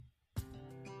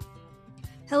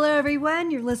Hello,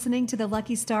 everyone. You're listening to the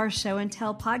Lucky Star Show and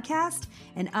Tell podcast,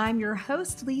 and I'm your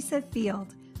host, Lisa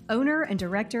Field, owner and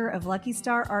director of Lucky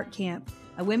Star Art Camp,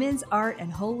 a women's art and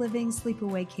whole living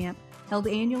sleepaway camp held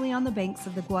annually on the banks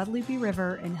of the Guadalupe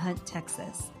River in Hunt,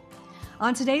 Texas.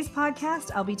 On today's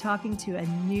podcast, I'll be talking to a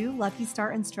new Lucky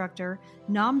Star instructor,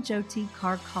 Joti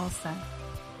Khalsa.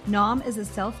 Nam is a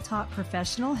self-taught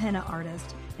professional henna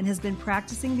artist and has been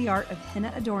practicing the art of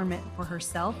henna adornment for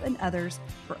herself and others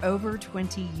for over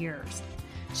 20 years.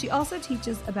 She also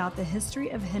teaches about the history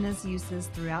of henna's uses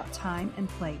throughout time and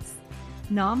place.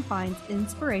 Nam finds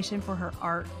inspiration for her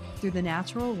art through the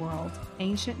natural world,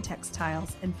 ancient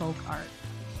textiles, and folk art.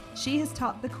 She has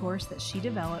taught the course that she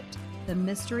developed, The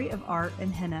Mystery of Art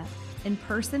and Henna, in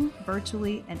person,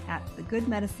 virtually, and at the Good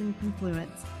Medicine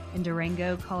Confluence in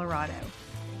Durango, Colorado.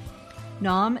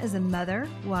 Nam is a mother,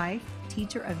 wife,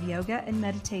 teacher of yoga and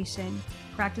meditation,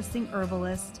 practicing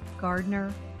herbalist,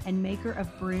 gardener, and maker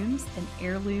of brooms and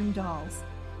heirloom dolls.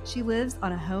 She lives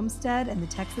on a homestead in the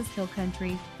Texas Hill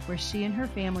Country where she and her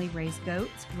family raise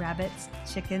goats, rabbits,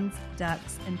 chickens,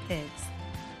 ducks, and pigs.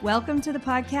 Welcome to the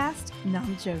podcast,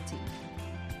 Nam Joti.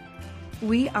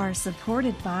 We are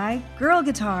supported by Girl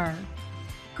Guitar.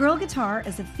 Girl Guitar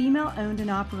is a female-owned and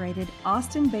operated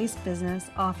Austin-based business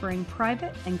offering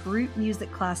private and group music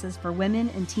classes for women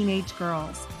and teenage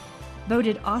girls.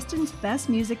 Voted Austin's best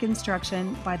music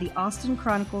instruction by the Austin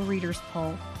Chronicle Readers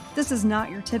Poll, this is not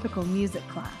your typical music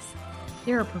class.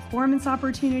 There are performance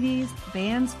opportunities,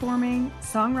 bands forming,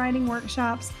 songwriting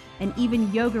workshops, and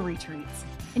even yoga retreats.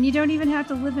 And you don't even have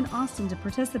to live in Austin to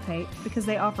participate because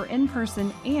they offer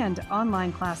in-person and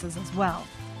online classes as well.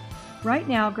 Right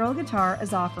now, Girl Guitar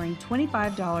is offering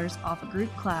 $25 off a group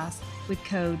class with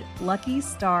code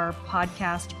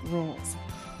LuckyStarPodcastRules.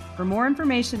 For more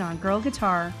information on Girl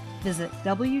Guitar, visit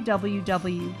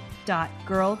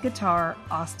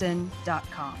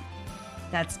www.girlguitaraustin.com.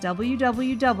 That's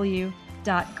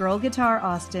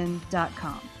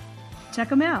www.girlguitaraustin.com. Check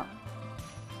them out.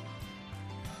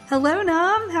 Hello,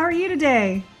 Nam. How are you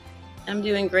today? I'm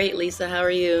doing great, Lisa. How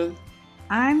are you?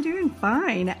 I'm doing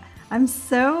fine. I'm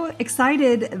so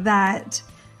excited that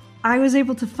I was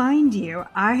able to find you.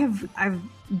 I've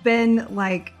been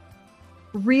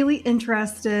really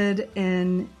interested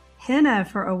in henna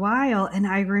for a while, and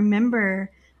I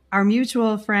remember our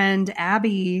mutual friend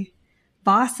Abby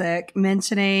Bosick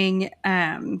mentioning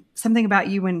something about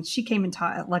you when she came and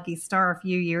taught at Lucky Star a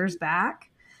few years back.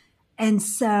 And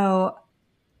so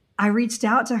I reached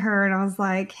out to her and I was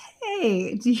like,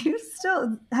 hey, do you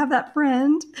still have that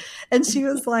friend? And she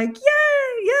was like,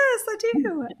 yay, yes, I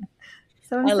do.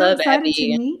 So I'm so excited Abby.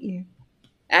 to meet you.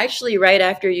 Actually, right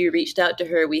after you reached out to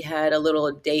her, we had a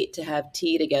little date to have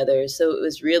tea together. So it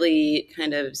was really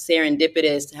kind of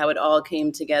serendipitous how it all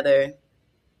came together.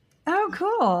 Oh,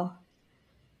 cool.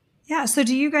 Yeah. So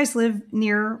do you guys live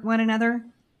near one another?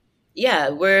 Yeah,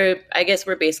 I guess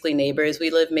we're basically neighbors. We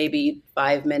live maybe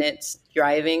 5 minutes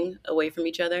driving away from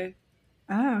each other.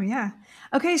 Oh, yeah.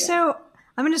 Okay, yeah. So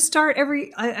I'm going to start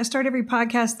I start every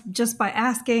podcast just by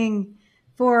asking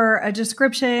for a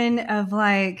description of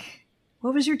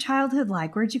what was your childhood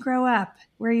like? Where'd you grow up?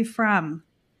 Where are you from?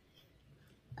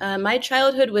 My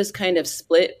childhood was kind of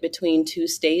split between two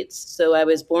states. So I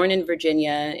was born in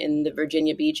Virginia, in the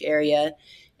Virginia Beach area.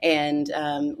 And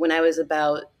when I was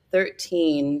about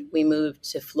 13, we moved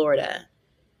to Florida.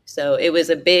 So it was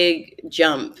a big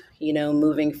jump,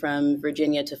 moving from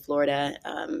Virginia to Florida.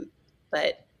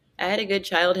 But I had a good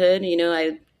childhood.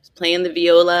 I was playing the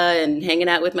viola and hanging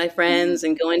out with my friends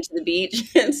and going to the beach.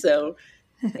 And so,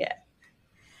 yeah.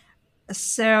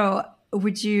 So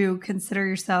would you consider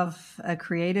yourself a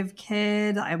creative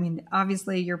kid? I mean,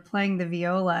 obviously you're playing the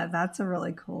viola. That's a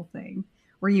really cool thing.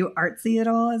 Were you artsy at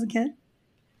all as a kid?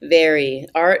 Very.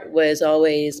 Art was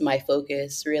always my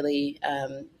focus, really.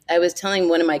 I was telling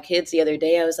one of my kids the other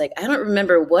day, I was like, I don't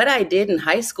remember what I did in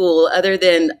high school other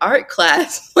than art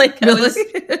class. Art was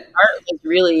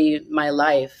really my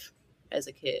life as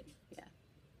a kid. Yeah.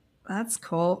 That's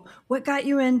cool. What got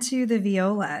you into the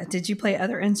viola? Did you play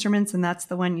other instruments and that's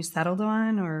the one you settled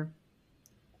on, or?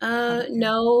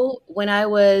 No. When I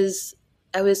was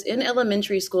in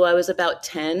elementary school, I was about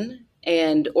 10.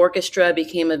 And orchestra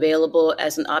became available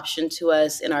as an option to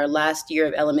us in our last year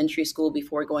of elementary school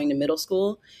before going to middle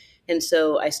school. And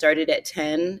so I started at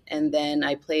 10 and then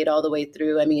I played all the way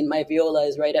through. I mean, my viola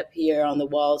is right up here on the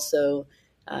wall. So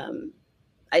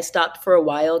I stopped for a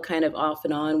while, kind of off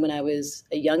and on when I was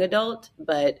a young adult,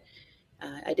 but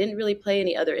I didn't really play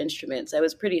any other instruments. I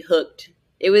was pretty hooked.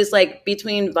 It was like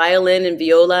between violin and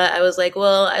viola. I was like,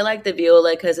 well, I like the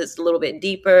viola because it's a little bit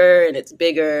deeper and it's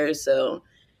bigger. So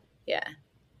yeah.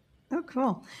 Oh,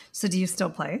 cool. So do you still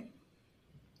play?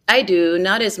 I do,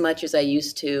 not as much as I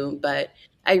used to, but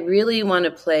I really want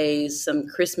to play some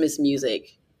Christmas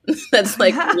music. Oh, That's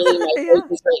like yeah. really my Yeah.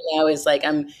 focus right now is like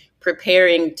I'm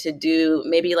preparing to do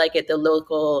maybe like at the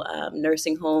local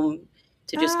nursing home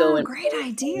to just go Oh, and great play some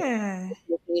idea.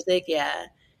 Christmas music. Yeah,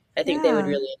 I think they would Yeah.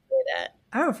 really enjoy that.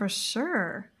 Oh, for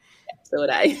sure. So would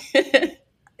I.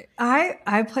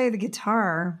 I play the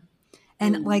guitar,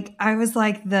 and Mm, like I was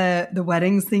like the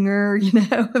wedding singer,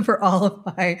 for all of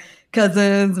my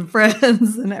cousins and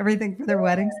friends and everything for their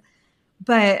weddings.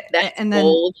 But that's and then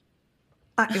bold.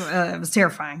 it was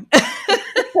terrifying.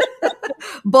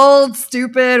 Bold,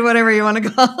 stupid, whatever you want to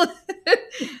call it.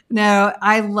 No,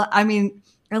 I mean,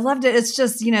 I loved it. It's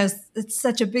just, it's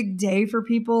such a big day for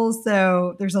people,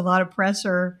 so there's a lot of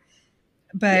pressure.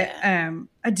 But Yeah.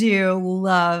 I do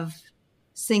love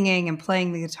singing and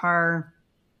playing the guitar,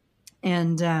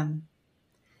 and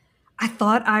I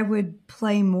thought I would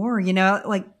play more.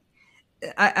 Like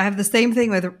I have the same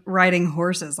thing with riding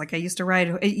horses. Like I used to ride;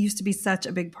 it used to be such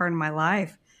a big part of my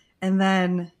life, and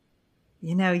then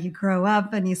you grow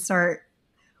up and you start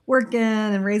working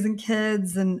and raising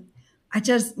kids, and I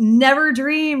just never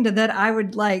dreamed that I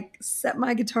would like set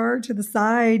my guitar to the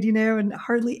side, and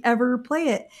hardly ever play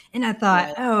it. And I thought,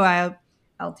 Right. oh,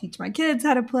 I'll teach my kids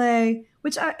how to play,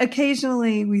 which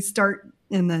occasionally we start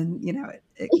and then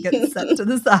it gets set to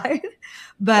the side.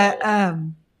 But Right.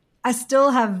 I still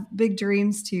have big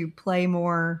dreams to play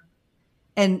more.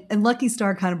 And Lucky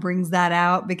Star kind of brings that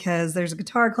out because there's a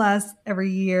guitar class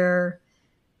every year,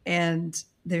 and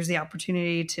there's the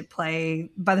opportunity to play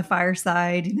by the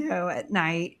fireside, at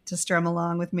night to strum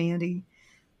along with Mandy.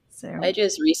 I So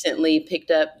just recently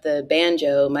picked up the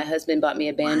banjo. My husband bought me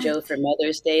a what? banjo for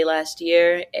Mother's Day last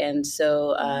year. And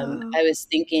so Oh, I was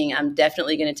thinking I'm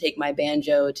definitely going to take my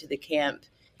banjo to the camp.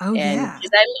 oh And yeah,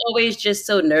 because I'm always just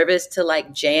so nervous to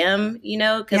like jam,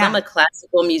 because I'm yeah, a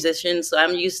classical musician. So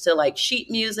I'm used to like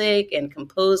sheet music and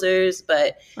composers,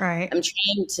 but right, I'm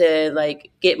trying to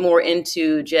like get more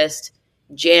into just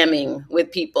jamming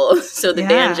with people. So the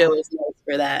banjo yeah. is nice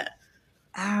for that.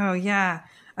 Oh yeah.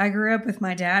 I grew up with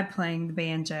my dad playing the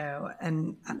banjo,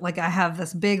 and like I have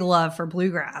this big love for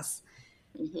bluegrass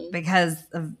Hmm. because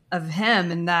of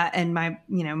him, and that, and my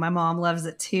mom loves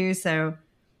it too. So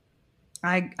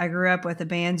I grew up with a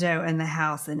banjo in the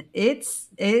house, and it's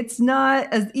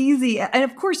not as easy. And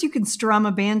of course, you can strum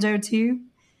a banjo too.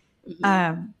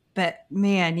 Hmm. But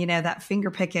man, that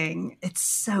finger picking, it's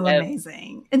so Yeah.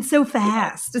 amazing and so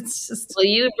fast. It's just Well,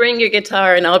 you bring your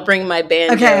guitar and I'll bring my okay.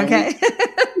 banjo and we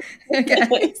Okay,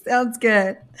 okay, sounds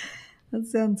good. That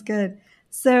sounds good.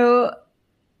 So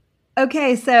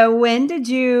okay, so when did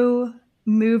you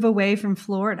move away from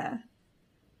Florida?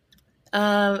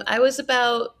 I was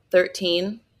about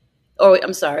 13. Oh,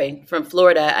 I'm sorry, from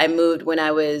Florida. I moved when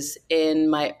I was in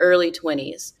my early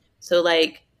 20s. So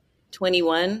like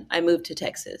 21, I moved to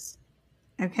Texas.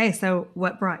 Okay, so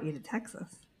what brought you to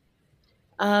Texas?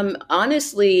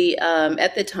 Honestly,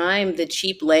 at the time, the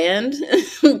cheap land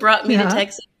brought me to Yeah.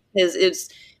 Texas because it's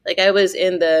like I was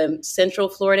in the central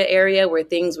Florida area where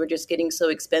things were just getting so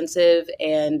expensive.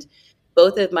 And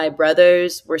both of my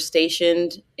brothers were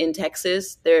stationed in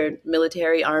Texas, their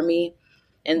military army.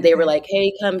 And they were Okay. like,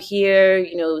 hey, come here,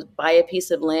 buy a piece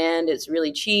of land. It's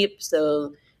really cheap.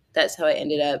 So that's how I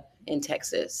ended up in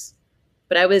Texas.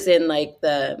 But I was in like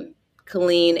the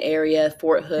Killeen area,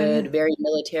 Fort Oh yeah. Hood, very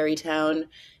military town,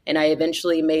 and I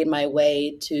eventually made my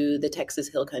way to the Texas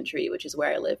Hill Country, which is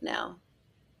where I live now.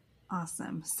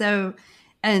 Awesome. So,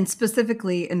 and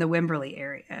specifically in the Wimberley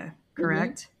area, Hmm.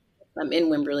 correct? I'm in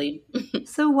Wimberley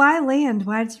So why land?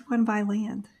 Why did you want to buy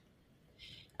land?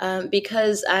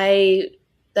 because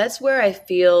that's where I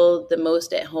feel the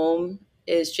most at home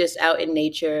is just out in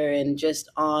nature and just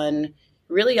on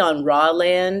really on raw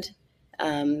land.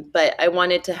 But I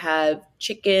wanted to have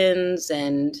chickens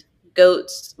and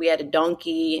goats. We had a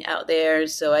donkey out there.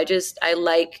 So I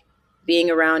like being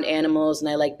around animals and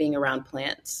I like being around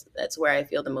plants. That's where I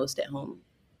feel the most at home.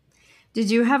 Did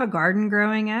you have a garden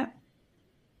growing up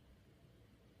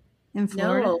in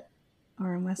Florida No,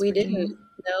 or in West we Virginia? didn't.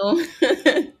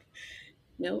 No,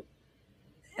 nope.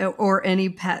 Or any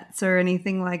pets or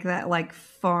anything like that, like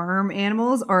farm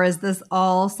animals? Or is this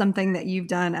all something that you've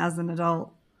done as an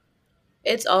adult?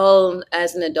 It's all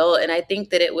as an adult. And I think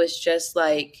that it was just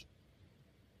like,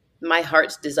 my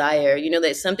heart's desire.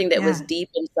 That's something that was Yeah. deep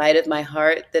inside of my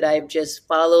heart that I've just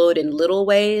followed in little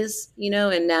ways,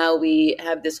 and now we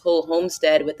have this whole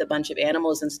homestead with a bunch of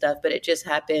animals and stuff, but it just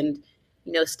happened,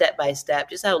 step by step,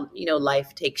 just how,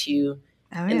 life takes you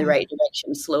Oh, in the yeah. right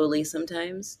direction slowly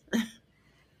sometimes.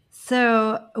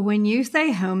 So when you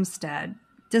say homestead,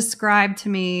 describe to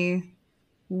me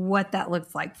what that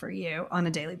looks like for you on a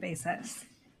daily basis.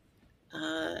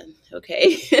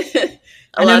 Okay.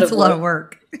 I know it's a lot of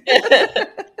work.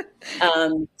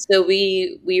 So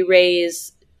we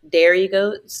raise dairy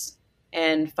goats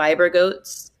and fiber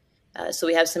goats. So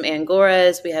we have some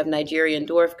Angoras, we have Nigerian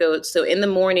dwarf goats. So in the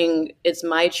morning, it's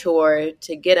my chore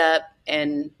to get up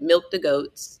and milk the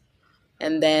goats.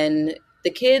 And then the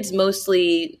kids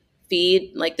mostly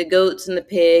feed, like the goats and the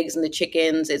pigs and the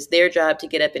chickens. It's their job to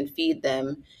get up and feed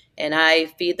them. And I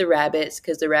feed the rabbits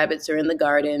because the rabbits are in the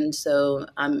garden. So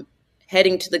I'm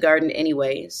heading to the garden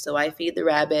anyway. So I feed the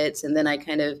rabbits and then I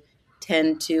kind of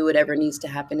tend to whatever needs to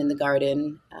happen in the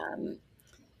garden.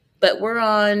 But we're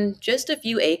on just a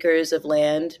few acres of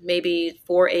land, maybe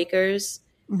 4 acres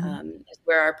is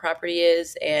where our property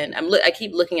is. And I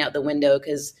keep looking out the window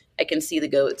because I can see the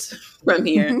goats from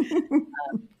here.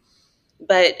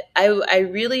 But I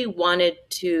really wanted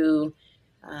to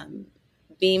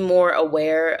be more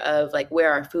aware of like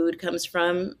where our food comes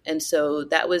from. And so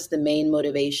that was the main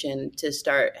motivation to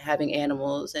start having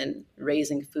animals and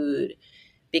raising food,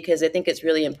 because I think it's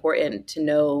really important to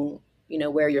know,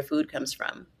 where your food comes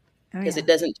from. Because it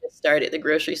doesn't just start at the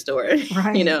grocery store,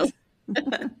 right?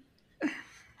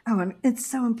 Oh, and it's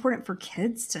so important for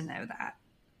kids to know that.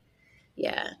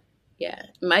 Yeah.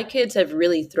 My kids have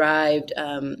really thrived,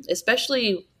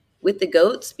 especially with the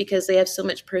goats, because they have so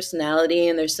much personality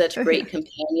and they're such great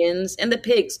companions, and the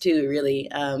pigs too, really.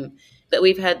 But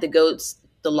we've had the goats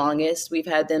the longest. We've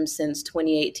had them since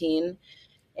 2018.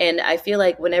 And I feel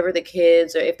like whenever the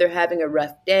kids, or if they're having a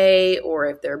rough day or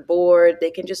if they're bored,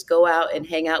 they can just go out and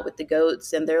hang out with the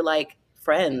goats and they're like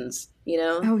friends,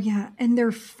 Oh, yeah. And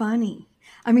they're funny.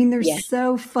 I mean, they're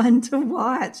so fun to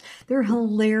watch. They're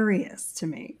hilarious to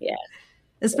me. Yeah.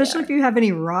 Especially if you have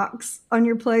any rocks on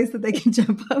your place that they can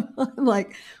jump up on.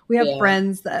 Like we have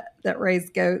friends that raise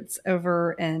goats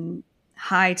over in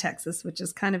High, Texas, which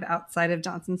is kind of outside of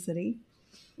Johnson City.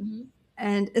 Mm-hmm.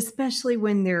 And especially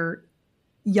when they're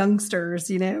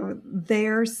youngsters,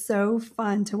 they're so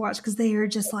fun to watch because they are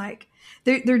just like,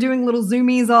 they're doing little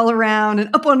zoomies all around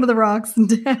and up onto the rocks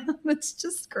and down. It's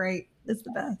just great. It's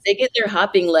the best. They get their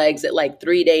hopping legs at like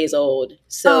 3 days old.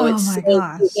 So it's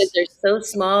because they're so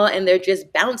small and they're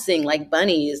just bouncing like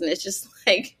bunnies. And it's just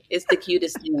like, it's the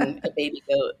cutest thing, a baby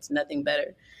goat. It's nothing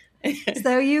better.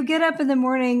 So you get up in the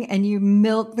morning and you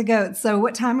milk the goats. So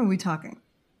what time are we talking?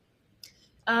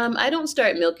 I don't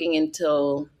start milking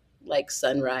until like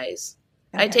sunrise.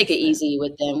 Okay, I take it easy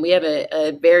with them. We have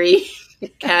a very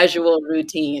casual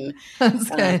routine. That's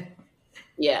good.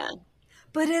 Yeah.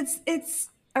 But it's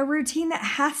a routine that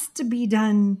has to be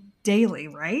done daily,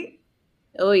 right?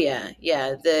 Oh, yeah.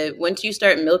 Yeah. Once you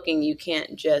start milking, you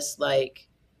can't just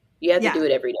you have to do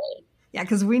it every day. Yeah,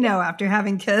 because we know after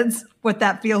having kids what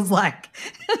that feels like.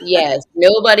 Yes.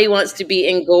 Nobody wants to be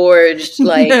engorged.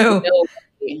 No.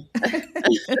 Nobody.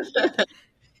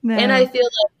 No. And I feel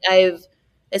like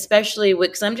especially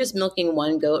because I'm just milking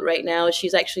one goat right now.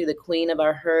 She's actually the queen of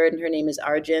our herd, and her name is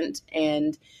Argent.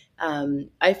 And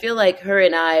I feel like her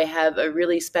and I have a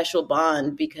really special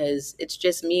bond because it's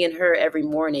just me and her every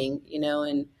morning,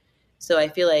 and so I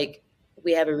feel like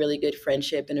we have a really good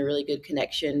friendship and a really good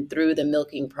connection through the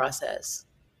milking process.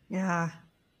 Yeah,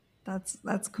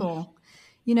 that's cool.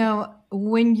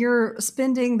 When you're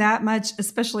spending that much,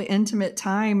 especially intimate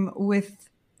time with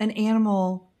an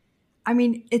animal, I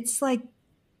mean, it's like,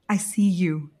 I see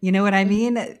you, you know what I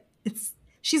mean?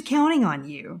 She's counting on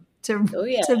you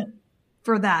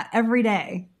for that every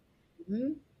day.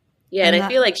 Mm-hmm. Yeah. And I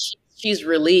feel like she's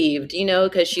relieved,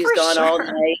 because she's gone all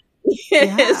night.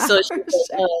 Yeah, so she's like,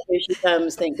 oh, here she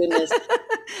comes. Thank goodness.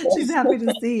 She's happy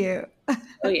to see you.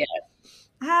 Oh, yeah.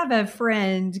 I have a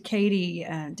friend, Katie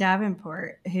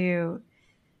Davenport, who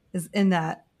is in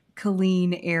that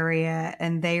Killeen area,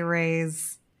 and they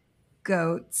raise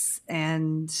goats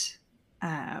and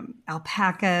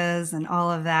alpacas and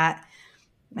all of that.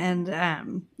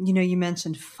 And, you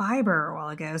mentioned fiber a while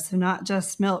ago. So not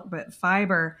just milk, but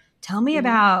fiber. Tell me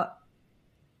about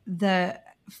the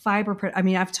fiber. I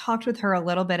mean, I've talked with her a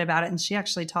little bit about it, and she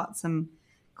actually taught some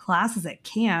classes at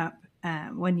camp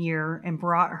one year and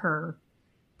brought her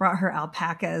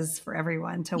alpacas for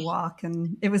everyone to walk.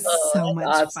 And it was so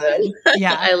much fun.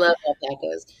 Yeah. I love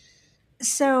alpacas.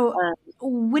 So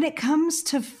when it comes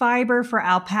to fiber for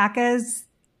alpacas,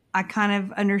 I kind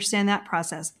of understand that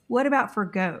process. What about for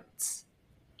goats?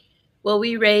 Well,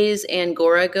 we raise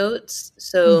Angora goats.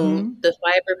 So the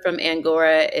fiber from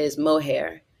Angora is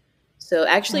mohair. So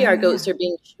actually our goats are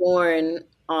being shorn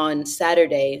on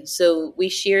Saturday. So we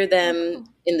shear them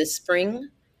in the spring,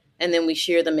 and then we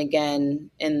shear them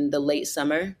again in the late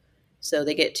summer. So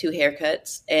they get 2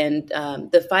 haircuts. And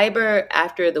the fiber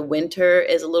after the winter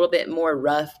is a little bit more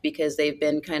rough because they've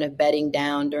been kind of bedding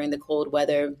down during the cold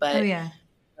weather. Oh But yeah.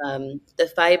 the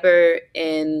fiber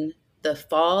in the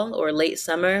fall or late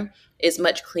summer is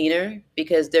much cleaner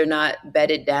because they're not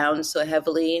bedded down so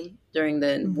heavily during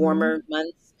the Mm-hmm. warmer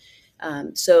months.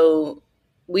 So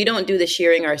we don't do the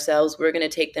shearing ourselves. We're going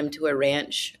to take them to a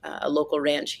ranch, a local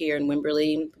ranch here in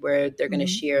Wimberley, where they're going to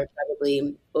Mm-hmm. shear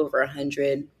probably over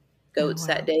 100 Oh goats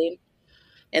that wow. day.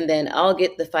 And then I'll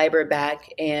get the fiber back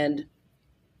and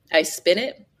I spin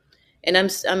it. And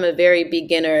I'm a very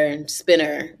beginner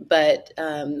spinner, but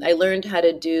I learned how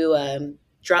to do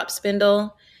drop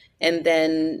spindle, and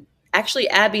then actually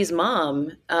Abby's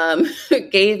mom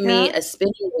gave me Yeah. a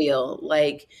spinning wheel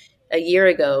like a year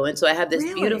ago, and so I have this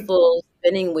Really? beautiful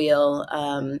spinning wheel,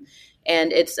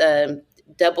 and it's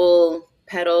double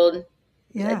pedaled. I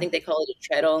Yeah. think they call it a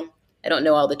treadle. I don't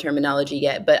know all the terminology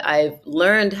yet, but I've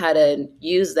learned how to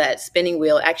use that spinning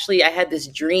wheel. Actually, I had this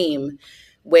dream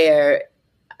where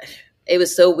it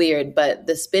was so weird, but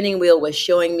the spinning wheel was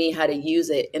showing me how to use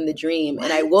it in the dream.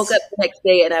 And I woke up What? the next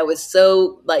day and I was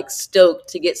so like stoked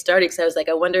to get started because I was like,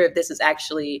 I wonder if this is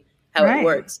actually how it Right.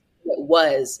 works. It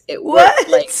was. It worked.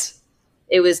 Like What?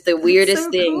 it was the That's weirdest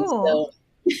so thing. cool.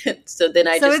 So so then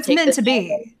I So just it's take meant the to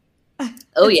be.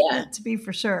 oh It's yeah, meant to be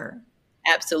for sure.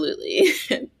 absolutely.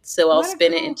 So I'll What a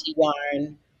spin it cool. into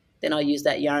yarn. Then I'll use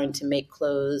that yarn to make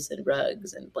clothes and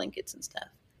rugs and blankets and stuff.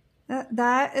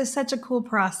 That is such a cool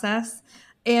process.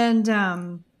 And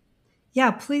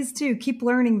yeah, please do keep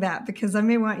learning that because I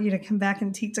may want you to come back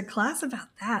and teach a class about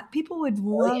that. People would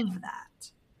Oh yeah. love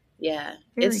that. Yeah,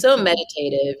 it's Very so cool.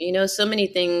 meditative. You know, so many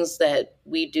things that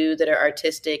we do that are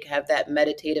artistic have that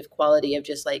meditative quality of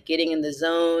just like getting in the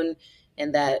zone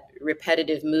and that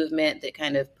repetitive movement that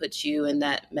kind of puts you in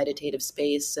that meditative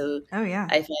space. So Oh, yeah.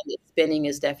 I find that spinning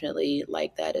is definitely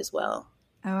like that as well.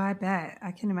 Oh, I bet.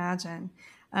 I can imagine.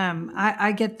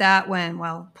 I get that when,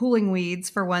 well, pulling weeds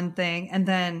for one thing, and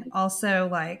then also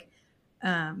like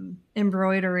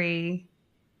embroidery.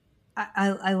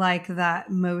 I like that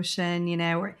motion,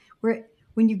 where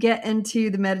when you get into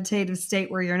the meditative state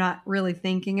where you're not really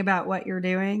thinking about what you're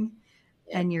doing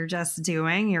Yeah. and you're just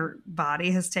doing, your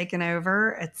body has taken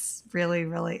over. It's really,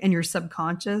 really, and your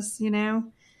subconscious, Yeah.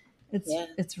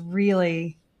 it's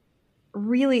really,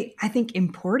 really, I think,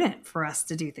 important for us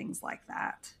to do things like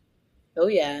that Oh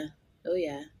yeah. Oh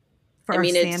yeah. for I our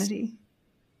mean, it's sanity.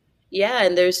 yeah,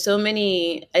 and there's so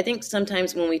many. I think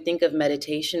sometimes when we think of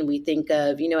meditation, we think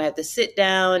of, I have to sit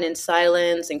down in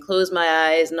silence and close my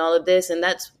eyes and all of this. And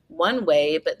that's one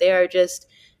way, but there are just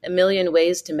a million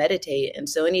ways to meditate. And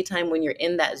so anytime when you're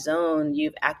in that zone,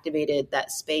 you've activated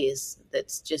that space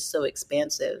that's just so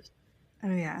expansive.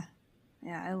 Oh, yeah.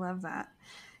 Yeah, I love that.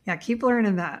 Yeah, keep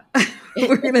learning that.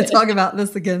 We're going to talk about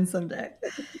this again someday.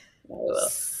 Well,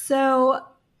 So,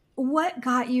 what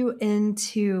got you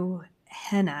into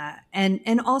henna?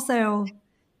 And also,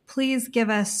 please give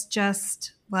us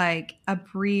just like a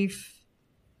brief,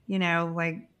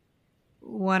 like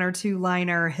one or two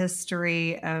liner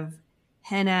history of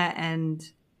henna and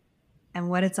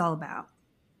what it's all about.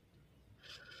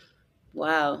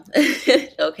 wow.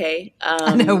 Okay.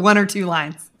 I know one or two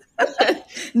lines.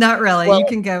 Not really. You Well,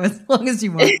 can go as long as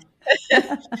you want.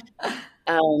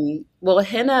 well,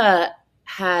 henna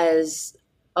has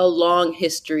a long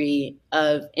history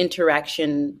of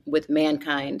interaction with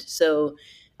mankind. So,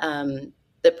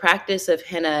 the practice of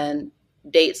henna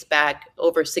dates back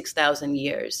over 6,000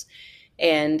 years.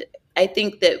 And I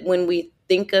think that when we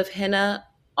think of henna,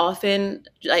 often,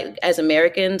 like as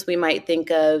Americans, we might think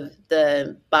of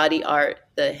the body art,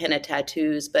 the henna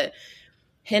tattoos, but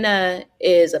henna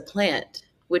is a plant,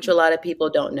 which a lot of people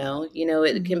don't know.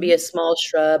 It can be Hmm. a small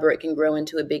shrub or it can grow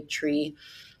into a big tree.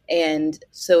 And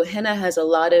so henna has a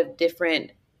lot of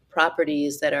different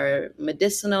properties that are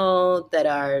medicinal, that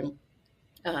are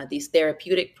these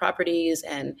therapeutic properties,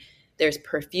 and there's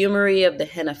perfumery of the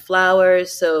henna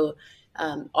flowers. So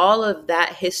all of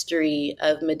that history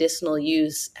of medicinal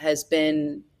use has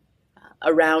been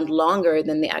around longer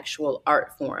than the actual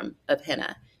art form of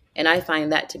henna. And I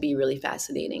find that to be really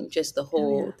fascinating, just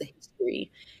Oh, yeah. the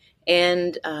history.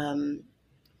 And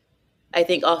I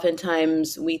think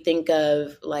oftentimes we think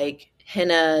of like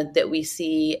henna that we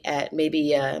see at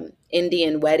maybe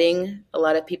Indian wedding. A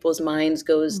lot of people's minds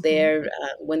goes Hmm. there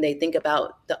when they think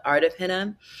about the art of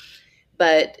henna.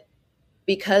 But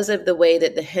because of the way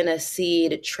that the henna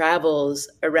seed travels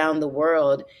around the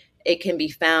world, it can be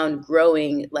found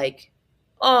growing like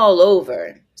all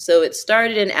over. So it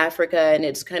started in Africa and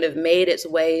it's kind of made its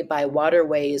way by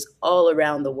waterways all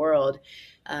around the world.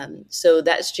 So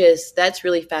that's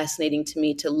really fascinating to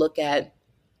me to look at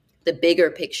the bigger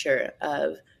picture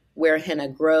of where henna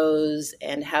grows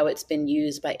and how it's been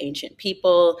used by ancient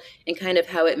people and kind of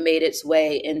how it made its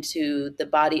way into the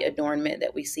body adornment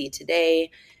that we see today.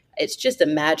 It's just a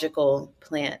magical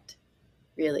plant,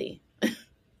 really.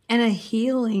 And a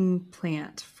healing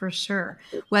plant for sure.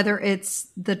 Whether it's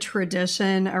the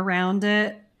tradition around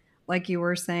it, like you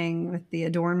were saying with the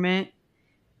adornment,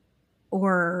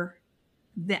 or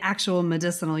the actual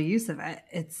medicinal use of it.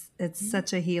 It's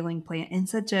such a healing plant and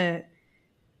such a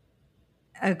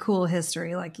cool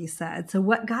history, like you said. So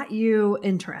what got you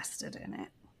interested in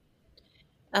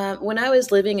it? When I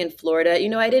was living in Florida,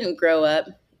 I didn't grow up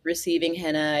receiving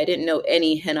henna. I didn't know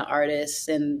any henna artists,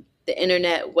 and the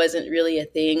internet wasn't really a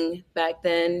thing back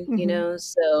then,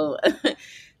 So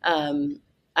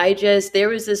there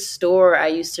was this store I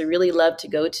used to really love to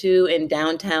go to in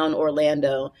downtown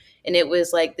Orlando. And it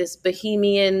was like this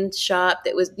bohemian shop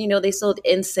that was, they sold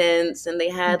incense and they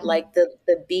had like the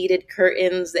beaded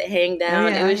curtains that hang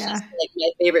down. It was just like my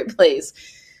favorite place.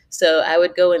 So I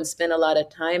would go and spend a lot of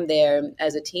time there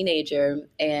as a teenager.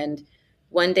 And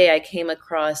one day I came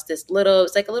across it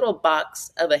was like a little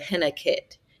box of a henna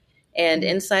kit. And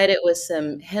inside it was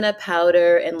some henna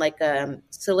powder and like a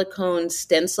silicone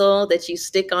stencil that you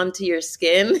stick onto your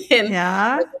skin. And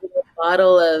like a little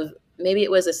bottle of, maybe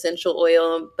it was essential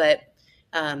oil, but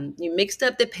you mixed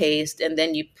up the paste and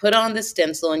then you put on the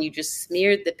stencil and you just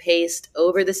smeared the paste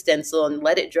over the stencil and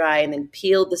let it dry and then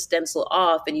peeled the stencil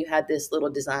off and you had this little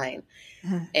design.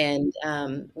 And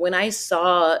when I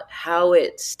saw how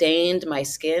it stained my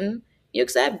skin,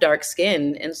 because I have dark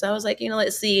skin. And so I was like,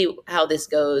 let's see how this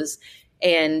goes.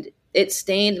 And it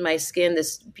stained my skin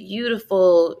this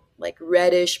beautiful, like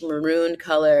reddish maroon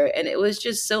color. And it was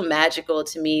just so magical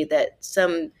to me that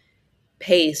some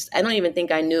paste, I don't even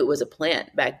think I knew it was a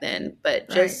plant back then, but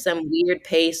just some weird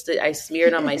paste that I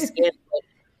smeared on my skin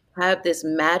would have this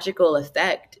magical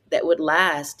effect that would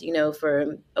last,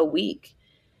 for a week.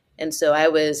 And so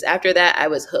after that, I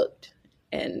was hooked.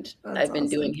 And I've been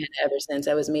doing henna ever since.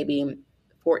 I was maybe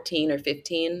 14 or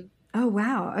 15. Oh,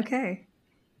 wow. Okay.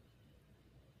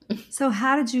 So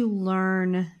how did you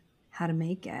learn how to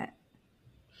make it?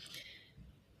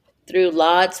 Through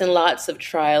lots and lots of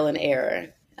trial and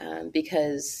error.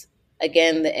 Because,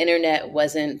 again, the internet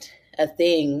wasn't a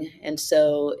thing. And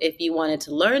so if you wanted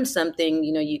to learn something,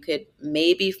 you could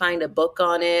maybe find a book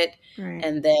on it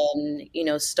and then,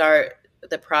 start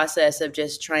the process of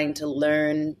just trying to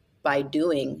learn by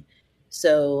doing.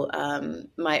 So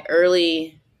my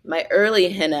early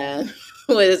henna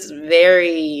was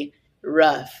very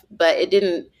rough, but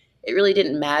it really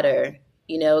didn't matter,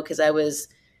 because I was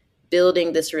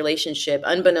building this relationship.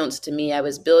 Unbeknownst to me, I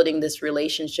was building this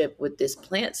relationship with this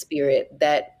plant spirit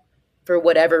that, for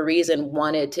whatever reason,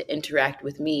 wanted to interact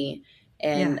with me.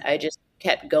 And I just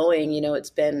kept going.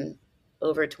 It's been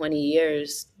over 20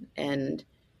 years and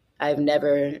I've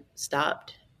never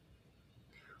stopped.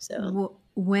 So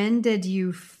when did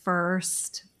you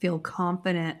first feel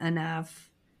confident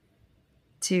enough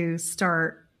to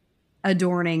start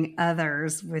adorning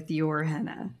others with your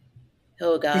henna?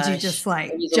 Oh gosh. Did you just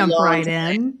jump right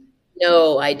in?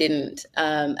 No, I didn't.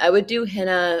 I would do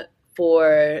henna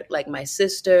for like my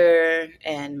sister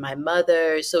and my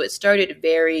mother. So it started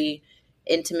very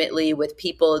intimately with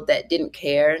people that didn't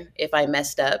care if I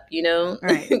messed up,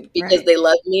 because they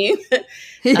loved me.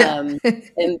 And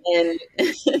then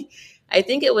I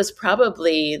think it was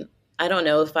probably, I don't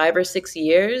know, 5 or 6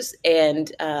 years.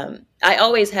 And I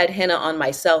always had henna on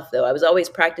myself, though. I was always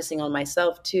practicing on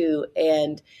myself, too.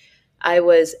 And I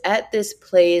was at this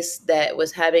place that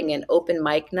was having an open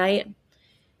mic night.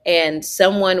 And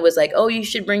someone was like, oh, you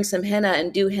should bring some henna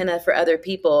and do henna for other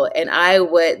people. And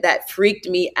that freaked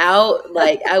me out.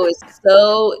 Like, I was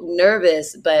so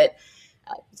nervous, but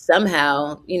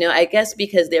somehow, I guess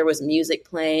because there was music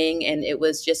playing and it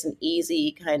was just an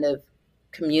easy kind of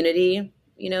community,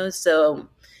 so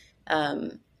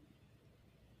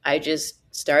I just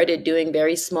started doing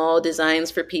very small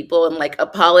designs for people and like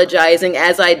apologizing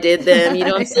as I did them.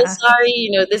 I'm so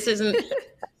sorry, this isn't,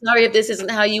 sorry if this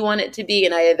isn't how you want it to be.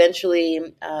 And I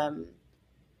eventually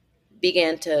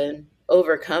began to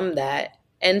overcome that.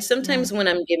 And sometimes when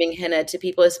I'm giving henna to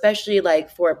people, especially like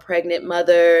for a pregnant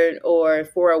mother or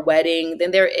for a wedding,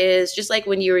 then there is, just like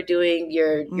when you were doing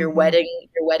your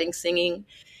wedding singing,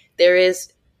 there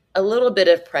is a little bit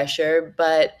of pressure,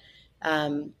 but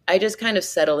I just kind of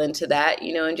settle into that,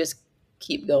 and just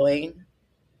keep going.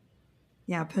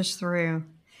 Yeah, push through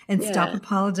and stop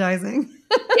apologizing.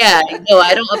 No,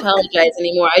 I don't apologize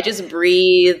anymore. I just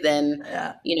breathe. And,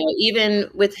 even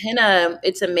with henna,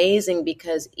 it's amazing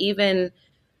because even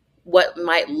what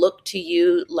might look to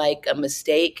you like a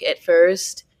mistake at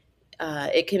first,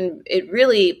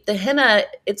 the henna,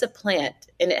 it's a plant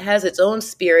and it has its own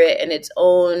spirit and its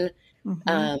own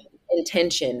Mm-hmm.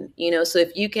 intention, so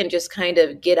if you can just kind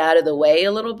of get out of the way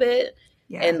a little bit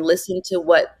Yeah. and listen to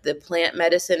what the plant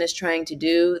medicine is trying to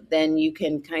do, then you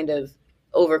can kind of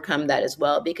overcome that as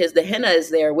well, because the henna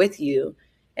is there with you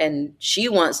and she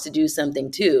wants to do something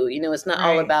too. It's not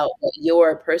all Right. about what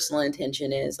your personal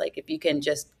intention is. Like if you can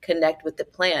just connect with the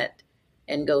plant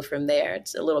and go from there,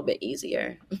 it's a little bit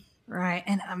easier. Right.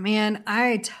 And man,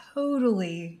 I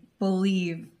totally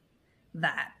believe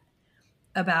that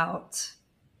about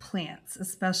plants,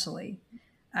 especially.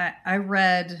 I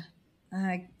read,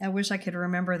 I wish I could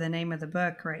remember the name of the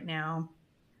book right now,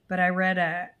 but I read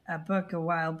a book a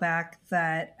while back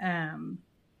that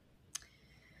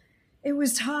it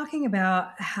was talking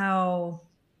about how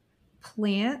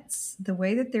plants, the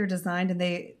way that they're designed,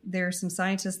 and there are some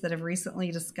scientists that have recently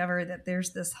discovered that there's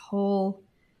this whole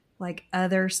like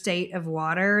other state of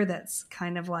water that's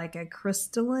kind of like a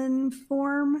crystalline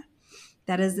form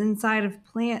that is inside of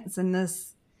plants, and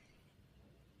this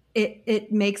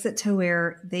it makes it to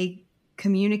where they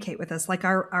communicate with us, like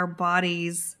our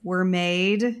bodies were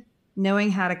made knowing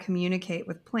how to communicate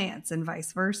with plants and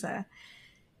vice versa.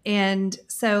 And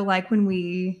so like when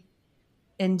we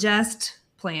ingest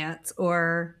plants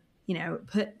or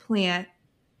put plant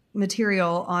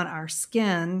material on our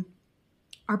skin,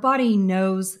 our body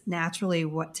knows naturally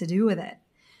what to do with it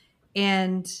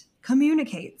and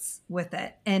communicates with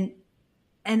it. And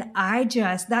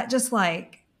that just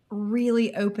like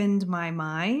really opened my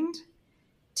mind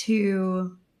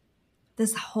to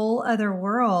this whole other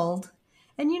world.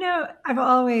 And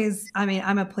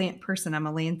I'm a plant person. I'm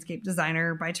a landscape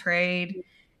designer by trade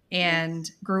and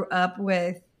grew up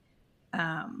with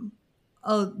a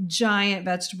giant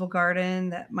vegetable garden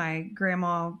that my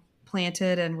grandma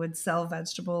planted and would sell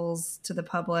vegetables to the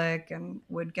public and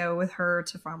would go with her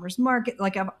to farmers market.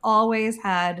 Like I've always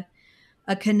had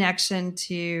a connection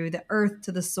to the earth,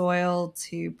 to the soil,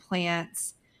 to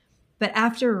plants. But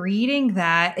after reading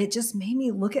that, it just made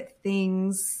me look at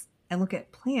things and look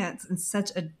at plants in such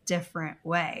a different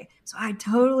way. So I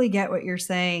totally get what you're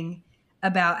saying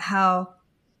about how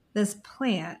this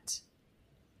plant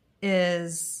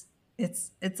it's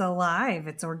alive,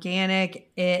 it's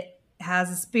organic, it has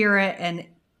a spirit, and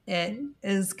it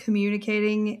is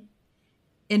communicating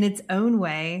in its own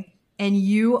way, and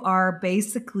you are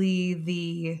basically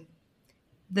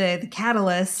the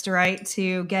catalyst, right,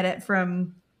 to get it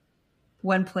from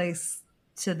one place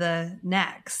to the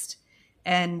next.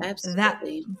 And that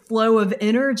Absolutely. flow of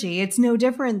energy, it's no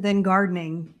different than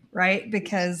gardening, right?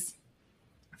 Because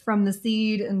from the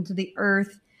seed into the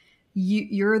earth,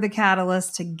 you're the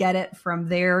catalyst to get it from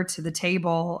there to the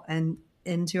table and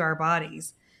into our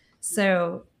bodies.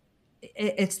 So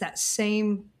it's that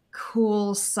same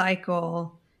cool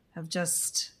cycle of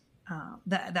just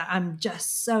that I'm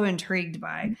just so intrigued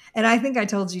by. And I think I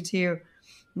told you too,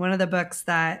 one of the books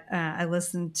that I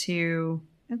listened to,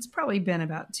 it's probably been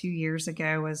about 2 years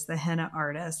ago, was The Henna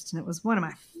Artist. And it was one of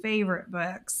my favorite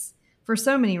books for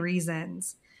so many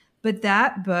reasons. But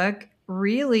that book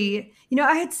really,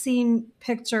 I had seen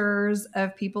pictures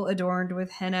of people adorned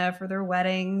with henna for their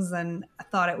weddings and I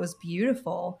thought it was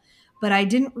beautiful, but I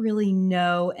didn't really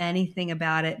know anything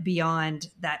about it beyond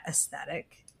that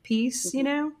aesthetic piece,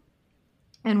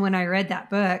 And when I read that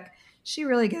book, she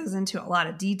really goes into a lot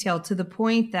of detail to the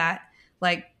point that,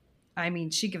 like,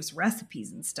 she gives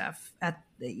recipes and stuff at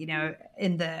the,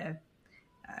 in the,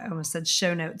 I almost said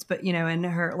show notes, but, in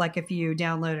her, like, if you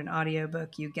download an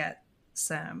audiobook, you get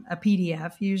a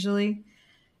PDF usually.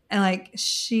 And like,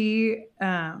 she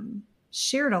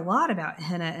shared a lot about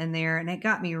henna in there, and it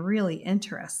got me really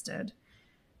interested.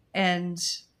 And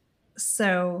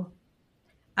so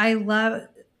I want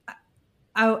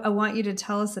you to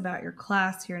tell us about your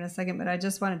class here in a second, but I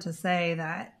just wanted to say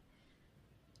that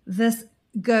this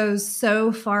goes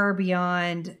so far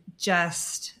beyond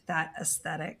just that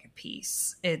aesthetic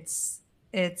piece. It's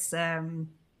a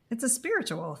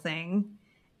spiritual thing,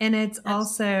 and it's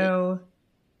Absolutely.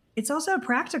 also a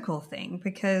practical thing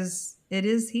because it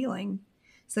is healing.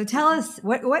 So tell us,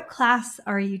 what class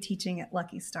are you teaching at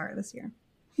Lucky Star this year?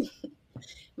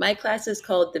 My class is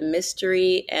called The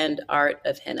Mystery and Art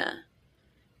of Henna.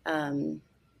 And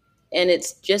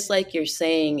it's just like you're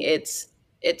saying, it's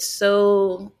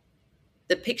so,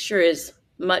 the picture is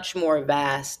much more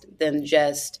vast than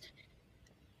just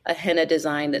a henna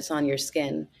design that's on your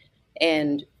skin.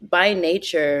 And by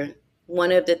nature,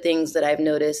 one of the things that I've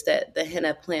noticed that the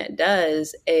henna plant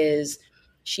does is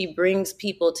she brings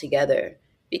people together,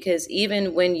 because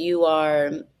even when you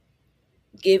are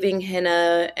giving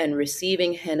henna and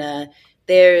receiving henna,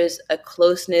 there's a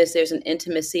closeness, there's an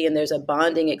intimacy, and there's a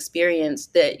bonding experience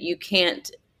that you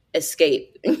can't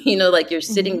escape. Like you're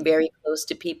sitting very close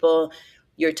to people,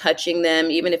 you're touching them,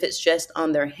 even if it's just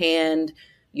on their hand,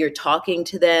 you're talking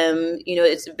to them.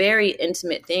 It's a very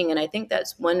intimate thing. And I think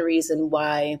that's one reason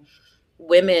why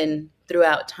women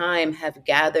throughout time have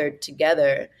gathered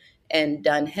together and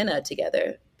done henna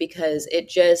together, because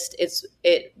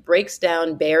it breaks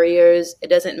down barriers. It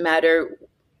doesn't matter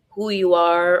who you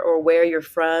are or where you're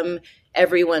from,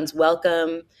 everyone's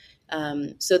welcome.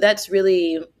 So that's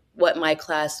really what my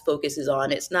class focuses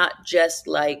on. It's not just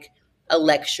like a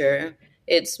lecture,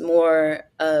 it's more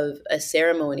of a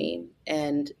ceremony.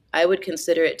 And I would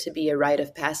consider it to be a rite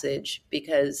of passage,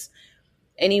 because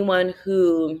anyone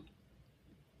who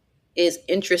is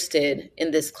interested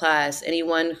in this class,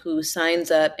 anyone who signs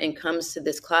up and comes to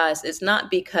this class, it's not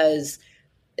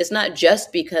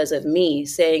just because of me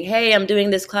saying, "Hey, I'm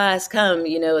doing this class, come."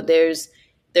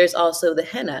 There's also the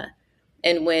henna.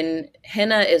 And when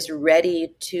henna is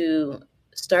ready to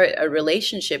start a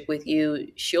relationship with you,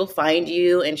 she'll find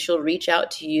you and she'll reach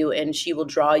out to you and she will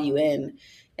draw you in.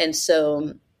 And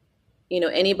so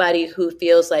anybody who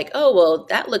feels like, oh, well,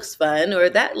 that looks fun, or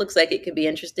that looks like it could be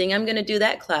interesting, I'm going to do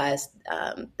that class.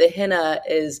 The henna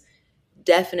is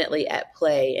definitely at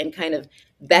play and kind of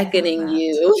beckoning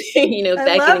you, I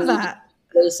beckoning love you that.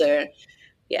 closer.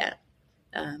 Yeah.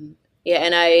 Yeah.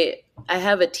 And I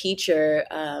have a teacher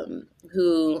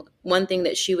who, one thing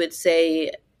that she would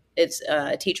say, it's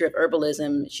a teacher of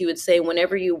herbalism. She would say,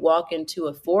 whenever you walk into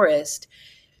a forest,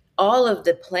 all of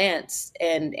the plants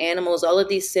and animals, all of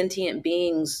these sentient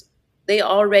beings, they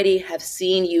already have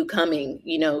seen you coming,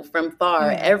 from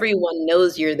far. Yeah. Everyone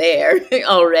knows you're there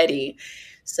already.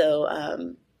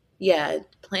 So, yeah,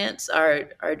 plants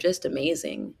are just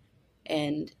amazing.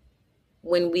 And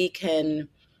when we can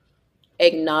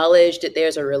acknowledge that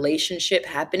there's a relationship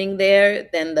happening there,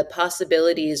 then the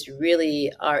possibilities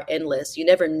really are endless. You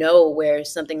never know where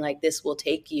something like this will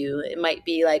take you. It might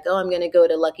be like, oh, I'm going to go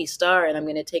to Lucky Star and I'm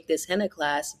going to take this henna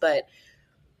class. But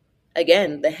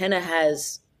again, the henna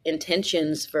has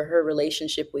intentions for her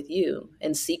relationship with you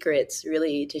and secrets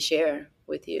really to share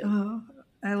with you. Oh,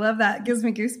 I love that. It gives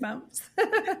me goosebumps.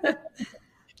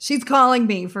 She's calling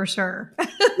me for sure.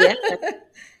 Yeah,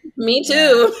 me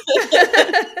too.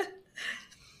 Yeah.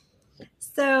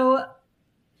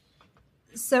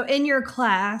 So in your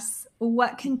class,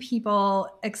 what can people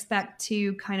expect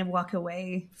to kind of walk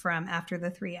away from after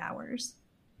the 3 hours?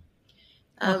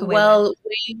 Well,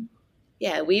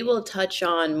 we will touch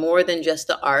on more than just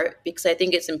the art, because I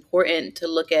think it's important to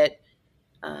look at,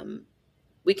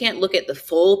 we can't look at the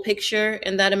full picture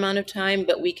in that amount of time,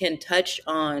 but we can touch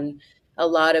on a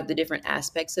lot of the different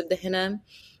aspects of the henna.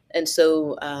 And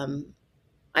so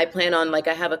I plan on,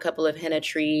 I have a couple of henna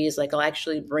trees, I'll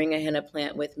actually bring a henna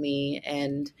plant with me,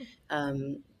 and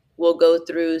we'll go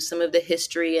through some of the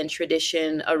history and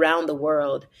tradition around the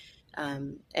world.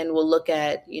 And we'll look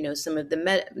at, some of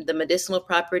the medicinal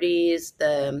properties,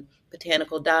 the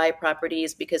botanical dye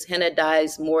properties, because henna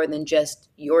dyes more than just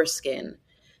your skin.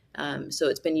 So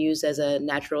it's been used as a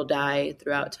natural dye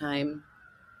throughout time.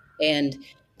 And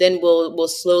then we'll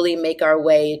slowly make our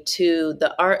way to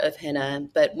the art of henna.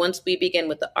 But once we begin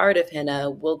with the art of henna,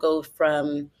 we'll go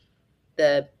from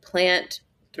the plant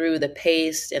through the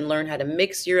paste and learn how to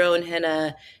mix your own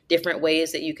henna, different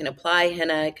ways that you can apply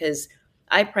henna, because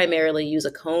I primarily use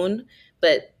a cone,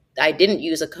 but I didn't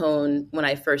use a cone when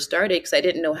I first started because I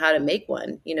didn't know how to make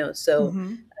one, so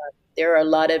there are a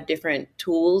lot of different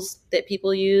tools that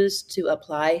people use to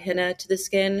apply henna to the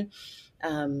skin.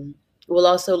 We'll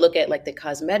also look at the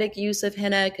cosmetic use of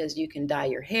henna, because you can dye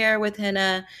your hair with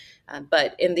henna.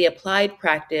 But in the applied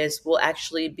practice, we'll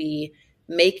actually be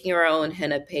making our own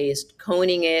henna paste,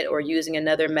 coning it, or using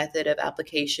another method of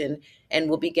application, and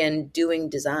we'll begin doing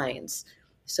designs.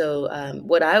 So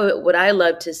what I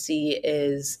love to see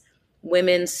is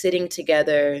women sitting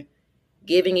together,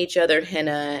 giving each other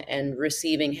henna and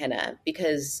receiving henna,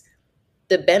 because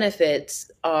the benefits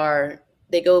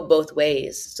they go both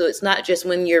ways. So it's not just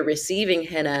when you're receiving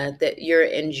henna that you're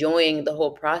enjoying the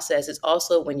whole process. It's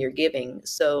also when you're giving.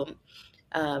 So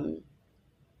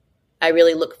I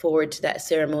really look forward to that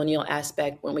ceremonial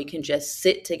aspect when we can just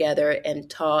sit together and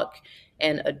talk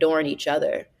and adorn each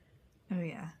other. Oh,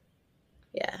 yeah.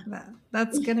 Yeah.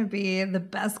 That's going to be the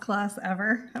best class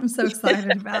ever. I'm so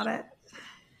excited about it.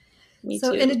 Me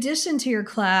so too. In addition to your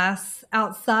class,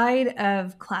 outside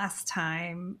of class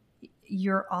time,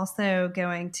 you're also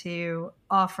going to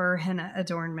offer henna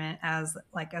adornment as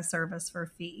a service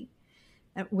for fee,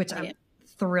 which I'm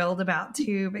thrilled about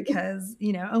too, because,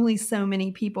 only so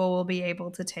many people will be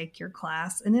able to take your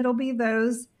class, and it'll be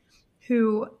those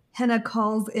who henna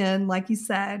calls in, like you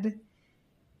said,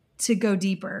 to go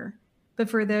deeper. But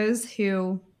for those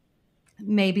who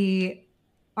maybe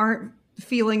aren't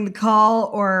feeling the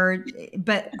call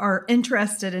but are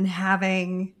interested in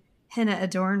having henna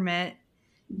adornment,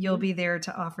 you'll be there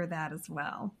to offer that as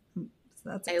well. So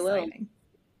that's exciting.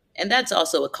 And that's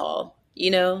also a call,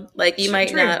 like you might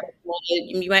True. not,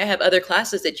 you might have other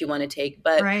classes that you want to take,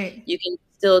 but right. You can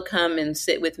still come and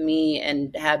sit with me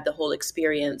and have the whole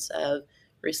experience of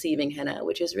receiving henna,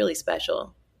 which is really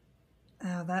special.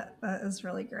 Oh, that is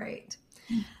really great.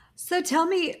 So tell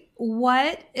me,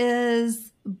 what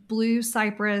is Blue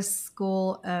Cypress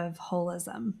School of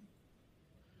Holism?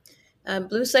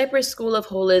 Blue Cypress School of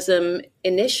Holism,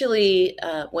 initially,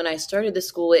 when I started the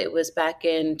school, it was back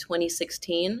in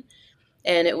 2016,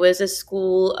 and it was a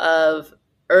school of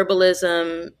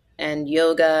herbalism and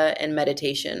yoga and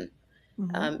meditation.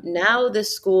 Now the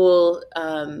school,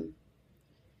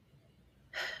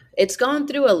 it's gone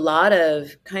through a lot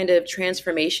of kind of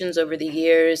transformations over the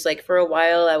years. Like for a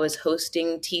while, I was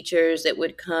hosting teachers that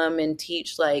would come and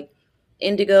teach like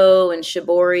indigo and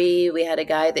shibori. We had a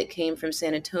guy that came from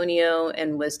San Antonio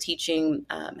and was teaching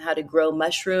how to grow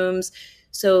mushrooms.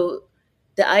 So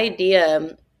the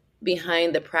idea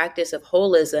behind the practice of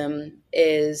holism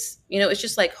is, it's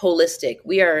just like holistic.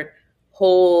 We are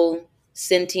whole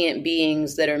sentient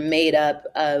beings that are made up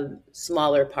of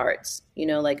smaller parts,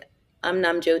 like I'm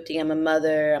Joti, I'm a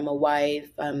mother, I'm a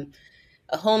wife, I'm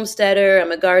a homesteader,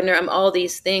 I'm a gardener, I'm all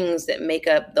these things that make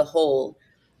up the whole.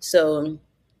 So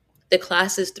the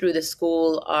classes through the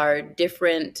school are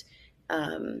different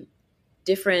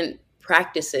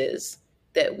practices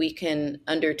that we can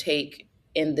undertake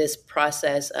in this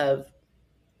process of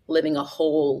living a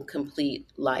whole, complete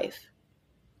life.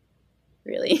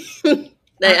 Really.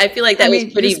 I feel like that was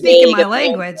pretty you're speaking vague. My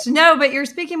language. No, but you're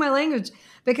speaking my language,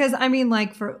 because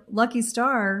like for Lucky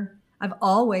Star, I've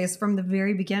always from the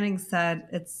very beginning said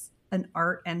it's an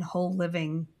art and whole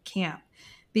living camp,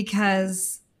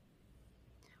 because,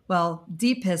 well,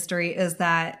 deep history is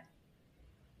that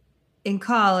in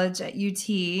college at UT,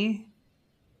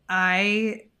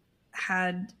 I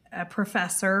had a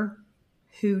professor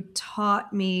who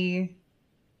taught me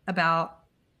about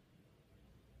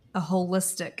a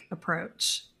holistic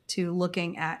approach to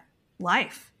looking at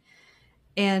life.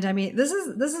 And this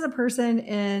is a person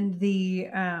in the,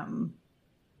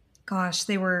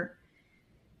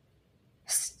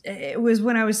 it was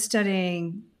when I was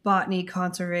studying botany,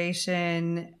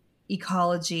 conservation,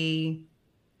 ecology.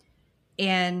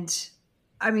 And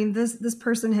this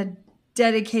person had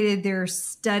dedicated their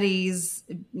studies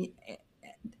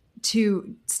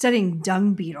to studying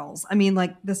dung beetles.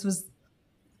 This was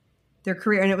their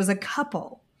career, and it was a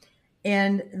couple,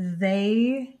 and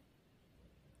they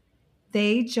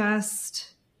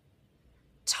just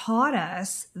taught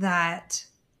us that,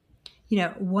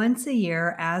 once a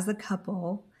year as a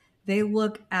couple, they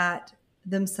look at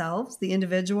themselves, the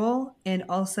individual, and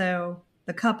also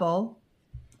the couple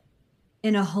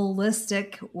in a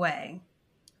holistic way.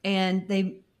 And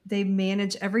they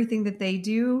manage everything that they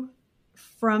do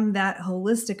from that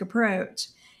holistic approach.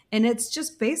 And it's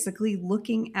just basically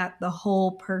looking at the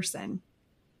whole person,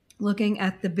 looking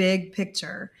at the big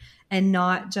picture, and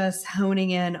not just honing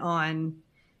in on,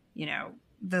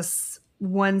 this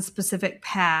one specific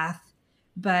path,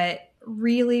 but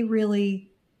really, really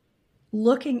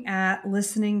looking at,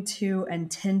 listening to,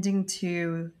 and tending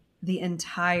to the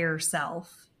entire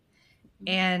self.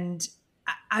 And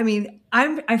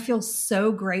I feel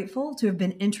so grateful to have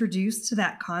been introduced to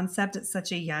that concept at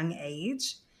such a young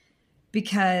age,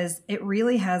 because it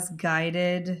really has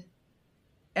guided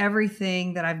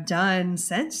everything that I've done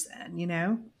since then,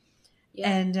 Yeah.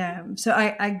 And so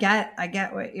I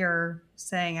get what you're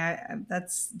saying.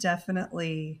 That's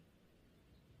definitely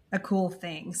a cool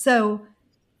thing. So,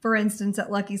 for instance, at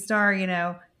Lucky Star,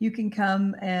 you can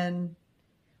come and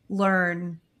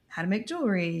learn how to make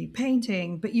jewelry,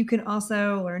 painting, but you can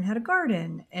also learn how to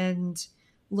garden and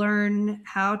learn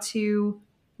how to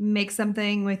make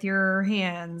something with your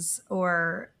hands,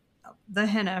 or the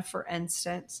henna, for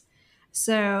instance.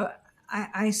 So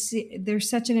I see there's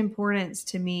such an importance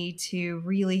to me to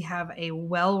really have a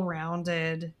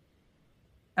well-rounded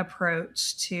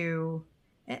approach to,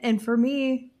 and for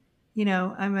me,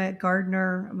 I'm a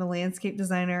gardener, I'm a landscape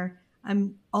designer.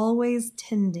 I'm always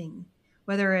tending,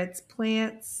 whether it's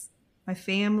plants, my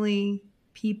family,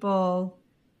 people.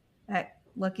 At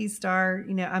Lucky Star,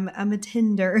 I'm a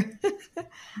tender.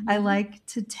 I like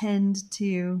to tend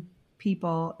to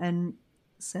people, and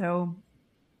so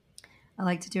I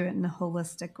like to do it in a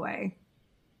holistic way.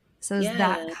 So is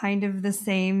that Yeah, kind of the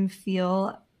same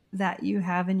feel that you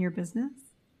have in your business?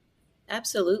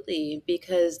 absolutely.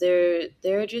 Because there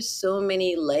are just so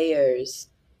many layers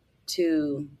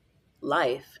to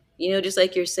life. Just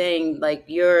like you're saying, like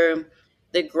you're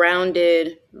the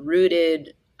grounded,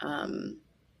 rooted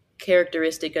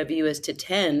characteristic of you is to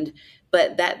tend,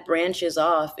 but that branches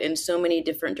off in so many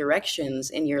different directions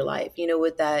in your life.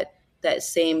 With that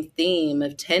same theme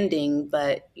of tending,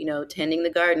 but tending the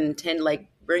garden, tend like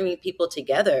bringing people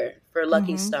together for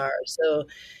Lucky Mm-hmm. Star. So,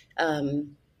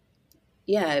 um,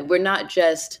 yeah, we're not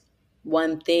just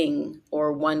one thing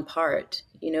or one part.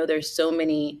 There's so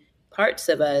many parts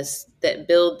of us that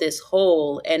build this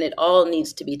whole, and it all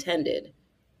needs to be tended.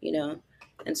 You know,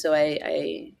 and so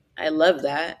I love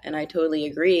that, and I totally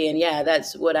agree. And yeah,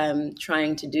 that's what I'm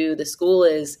trying to do. The school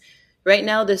is right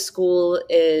now. The school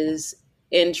is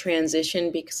in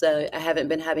transition because I haven't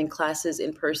been having classes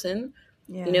in person.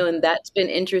 Yeah. And that's been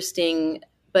interesting,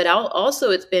 but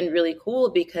also it's been really cool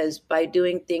because by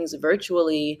doing things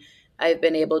virtually, I've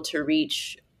been able to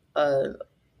reach a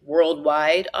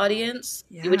worldwide audience,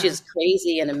 which Yeah. is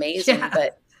crazy and amazing. Yeah.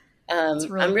 But It's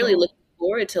really I'm really cool. looking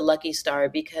forward to Lucky Star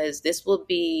because this will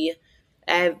be.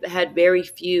 I've had very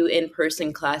few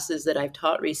in-person classes that I've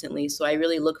taught recently, so I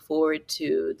really look forward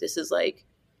to this. Is like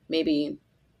maybe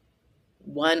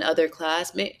one other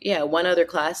class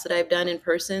that I've done in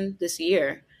person this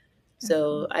year.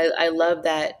 So I love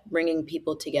that bringing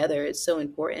people together. It's so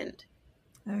important.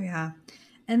 Oh, yeah.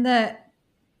 And that,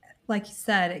 like you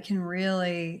said, it can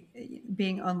really,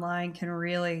 being online can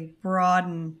really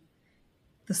broaden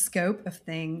the scope of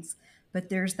things. But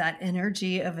there's that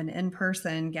energy of an in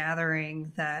person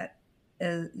gathering that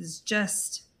is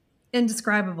just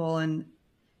indescribable, and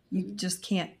you Mhm. just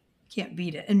can't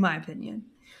beat it, in my opinion.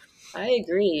 I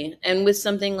agree. And with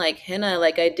something like henna,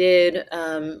 like I did,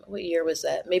 what year was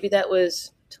that? Maybe that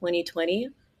was 2020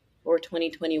 or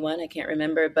 2021. I can't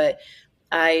remember, but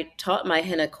I taught my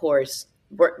henna course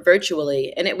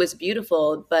virtually and it was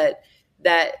beautiful, but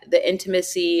that the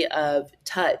intimacy of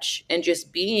touch and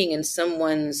just being in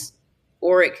someone's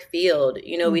auric field,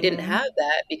 we didn't Mm-hmm. have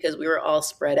that because we were all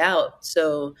spread out.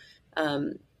 So,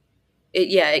 um,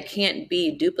 it can't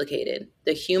be duplicated.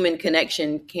 The human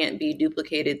connection can't be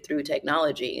duplicated through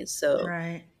technology. So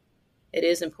Right. it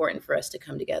is important for us to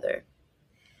come together.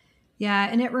 Yeah.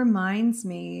 And it reminds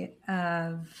me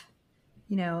of,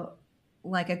 you know,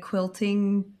 like a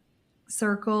quilting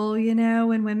circle,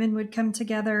 when women would come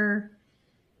together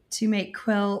to make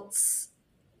quilts.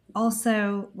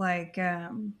 Also, like,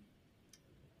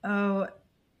 oh,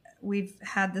 we've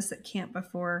had this at camp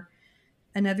before.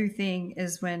 Another thing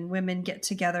is when women get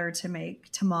together to make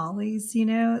tamales,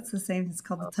 it's the same, it's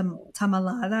called the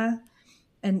tamalada.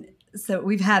 And so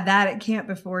we've had that at camp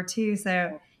before too.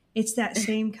 So it's that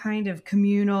same kind of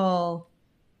communal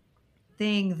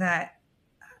thing that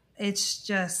it's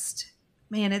just,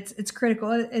 man, it's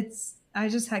critical. It's I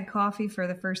just had coffee for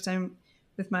the first time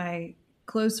with my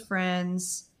close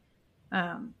friends.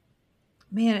 Um,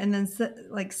 Man, and then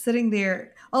like sitting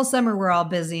there all summer, we're all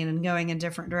busy and going in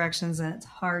different directions, and it's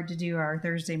hard to do our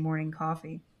Thursday morning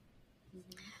coffee.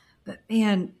 But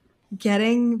man,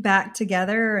 getting back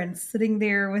together and sitting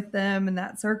there with them in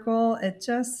that circle, it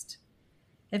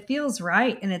feels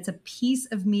right, and it's a piece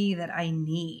of me that I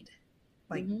need.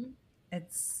 Like Mm-hmm.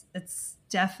 it's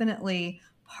definitely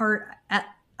part.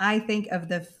 I think of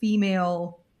the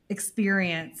female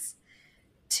experience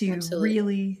to Absolutely.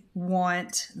 really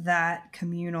want that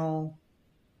communal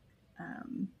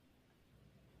um,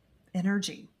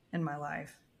 energy in my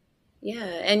life. Yeah.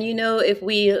 And if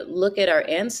we look at our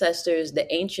ancestors,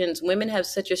 the ancients, women have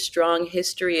such a strong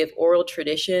history of oral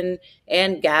tradition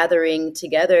and gathering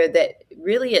together that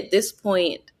really at this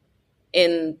point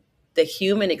in the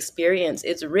human experience,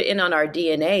 it's written on our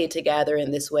DNA to gather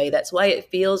in this way. That's why it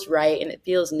feels right and it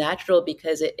feels natural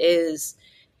because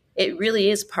it really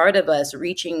is part of us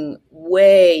reaching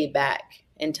way back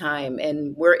in time.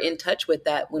 And we're in touch with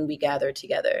that when we gather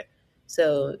together.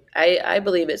 So I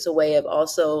believe it's a way of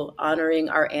also honoring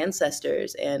our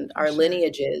ancestors and For our sure.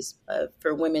 lineages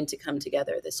for women to come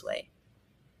together this way.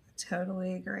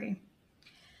 Totally agree.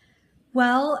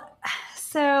 Well,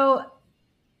 so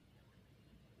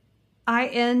I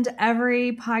end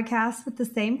every podcast with the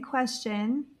same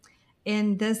question.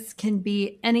 And this can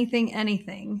be anything,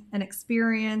 an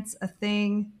experience, a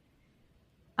thing.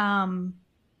 Um,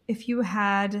 if you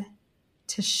had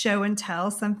to show and tell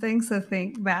something, so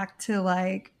think back to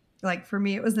like for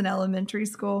me, it was in elementary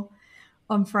school.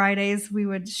 On Fridays, we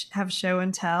would have show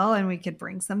and tell, and we could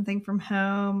bring something from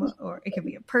home, or it could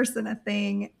be a person, a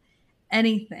thing.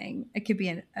 anything. It could be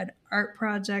an art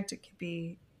project. It could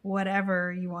be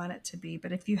whatever you want it to be.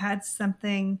 But if you had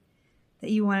something that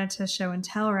you wanted to show and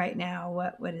tell right now,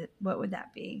 what would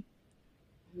that be?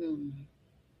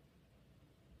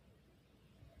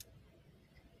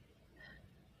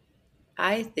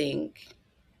 I think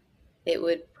it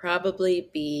would probably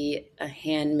be a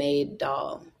handmade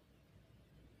doll.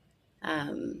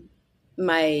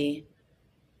 My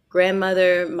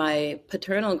grandmother, my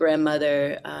paternal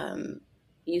grandmother,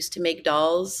 used to make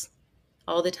dolls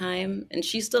all the time, and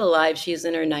she's still alive. She's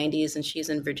in her 90s and she's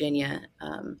in Virginia.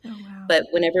 Oh, wow. But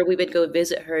whenever we would go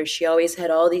visit her, she always had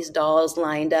all these dolls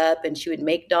lined up, and she would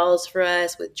make dolls for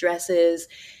us with dresses.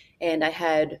 And I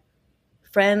had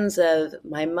friends of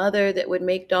my mother that would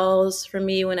make dolls for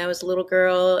me when I was a little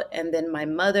girl, and then my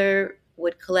mother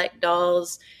would collect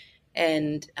dolls.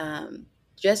 And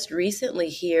just recently,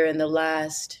 here in the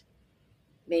last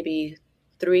maybe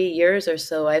 3 years or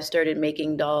so, I've started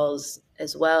making dolls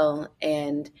as well.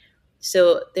 And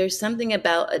so there's something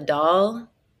about a doll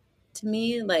to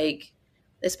me, like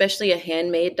especially a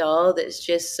handmade doll, that's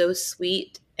just so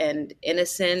sweet and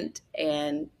innocent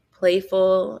and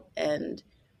playful and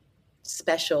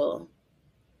special.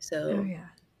 So,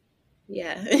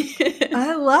 yeah.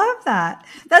 I love that.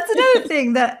 That's another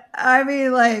thing that, I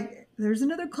mean, like, there's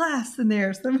another class in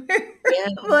there somewhere. Yeah.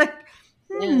 Like,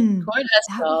 corn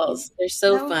husk dolls. They're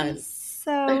so fun.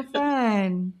 So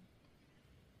fun.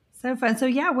 So fun. So,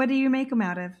 yeah, what do you make them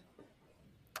out of?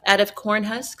 Out of corn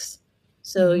husks.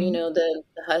 So, the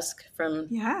husk from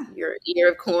your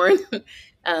ear of corn.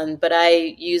 But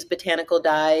I use botanical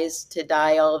dyes to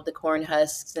dye all of the corn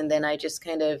husks. And then I just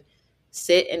kind of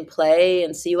sit and play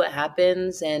and see what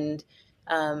happens. And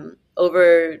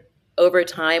over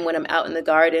time, when I'm out in the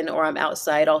garden or I'm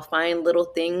outside, I'll find little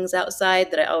things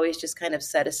outside that I always just kind of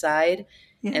set aside.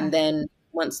 Yeah. And then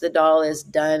once the doll is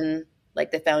done,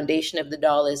 like the foundation of the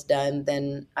doll is done,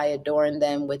 then I adorn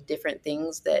them with different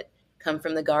things that come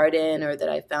from the garden or that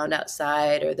I found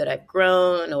outside or that I've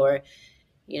grown, or,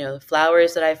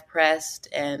 flowers that I've pressed,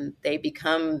 and they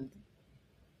become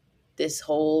this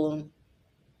whole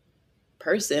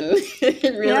person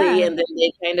really. Yeah. And then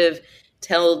they kind of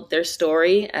tell their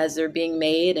story as they're being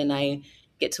made, and I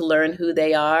get to learn who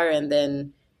they are, and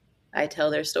then I tell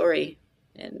their story.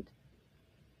 And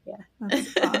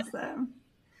that's awesome.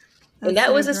 And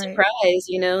that was a surprise.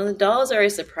 Dolls are a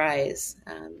surprise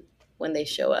when they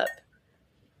show up.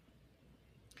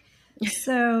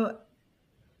 So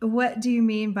what do you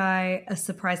mean by a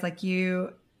surprise? Like,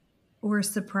 you were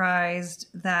surprised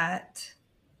that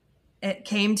it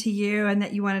came to you and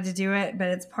that you wanted to do it, but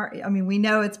it's we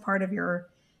know it's part of your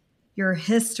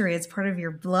history. It's part of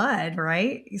your blood,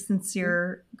 right? Since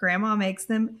your grandma makes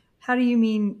them. How do you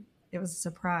mean it was a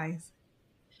surprise?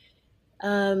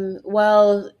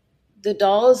 Well, the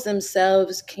dolls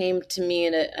themselves came to me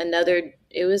in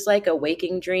it was like a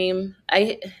waking dream.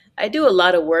 I do a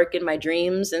lot of work in my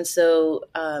dreams, and so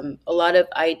a lot of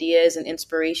ideas and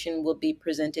inspiration will be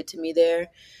presented to me there.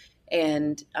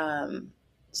 And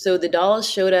so the dolls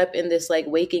showed up in this like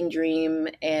waking dream.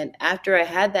 And after I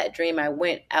had that dream, I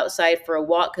went outside for a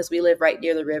walk because we live right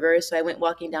near the river. So I went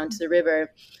walking down to the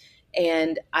river,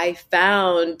 and I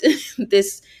found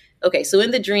this. Okay, so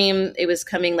in the dream, it was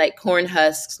coming like corn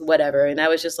husks, whatever. And I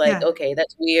was just like, okay,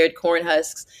 that's weird, corn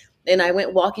husks. And I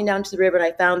went walking down to the river, and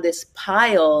I found this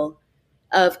pile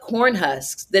of corn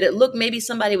husks that it looked maybe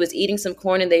somebody was eating some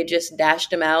corn and they just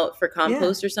dashed them out for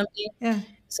compost or something. Yeah.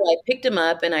 So I picked them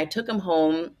up and I took them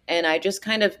home, and I just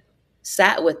kind of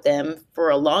sat with them for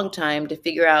a long time to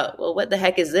figure out, well, what the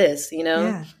heck is this,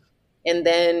 Yeah. And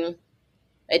then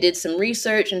I did some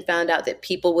research and found out that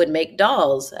people would make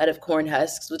dolls out of corn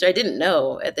husks, which I didn't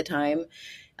know at the time.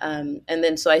 And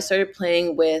then so I started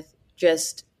playing with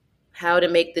just how to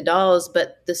make the dolls.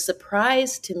 But the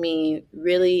surprise to me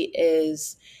really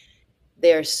is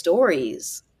their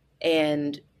stories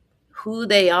and who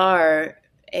they are.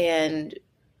 And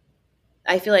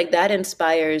I feel like that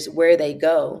inspires where they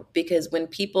go, because when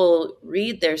people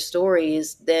read their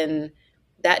stories, then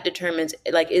that determines,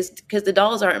 because the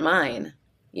dolls aren't mine.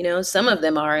 Some of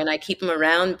them are, and I keep them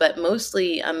around, but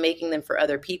mostly I'm making them for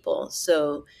other people.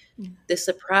 So the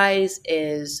surprise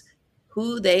is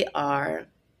who they are,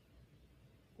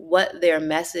 what their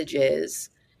message is,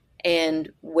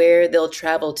 and where they'll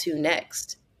travel to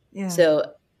next. Yeah.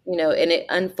 So, and it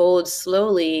unfolds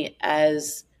slowly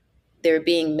as they're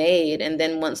being made. And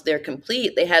then once they're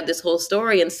complete, they have this whole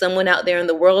story, and someone out there in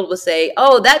the world will say,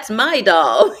 oh, that's my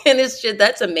doll. And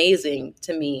that's amazing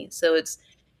to me. So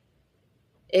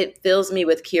it fills me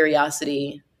with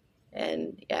curiosity,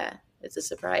 and it's a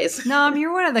surprise. Nom,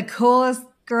 you're one of the coolest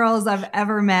girls I've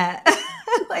ever met.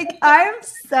 Like, I'm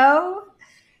so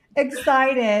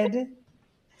excited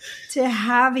to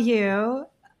have you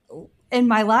in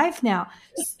my life now.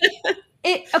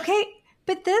 Okay,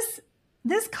 but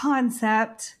this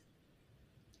concept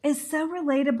is so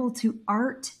relatable to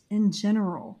art in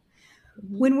general.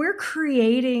 Mm-hmm. When we're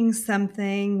creating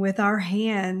something with our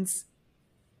hands,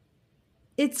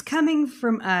 it's coming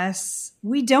from us.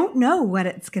 We don't know what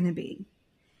it's going to be.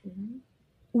 Mm-hmm.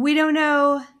 We don't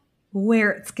know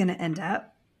where it's going to end up.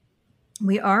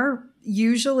 We are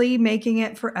usually making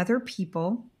it for other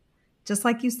people, just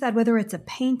like you said, whether it's a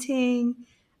painting,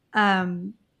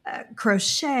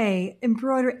 crochet,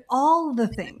 embroidery, all the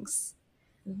things.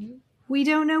 Mm-hmm. We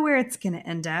don't know where it's going to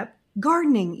end up.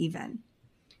 Gardening, even.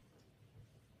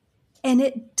 And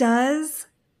it does,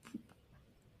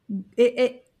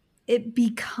 it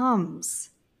becomes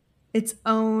its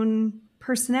own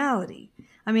personality.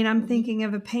 I mean, I'm thinking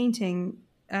of a painting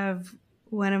of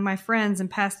one of my friends and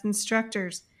past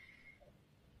instructors.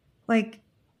 Like,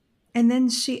 and then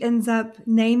she ends up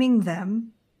naming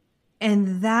them.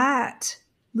 And that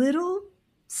little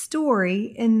story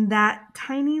in that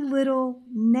tiny little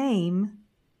name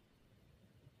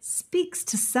speaks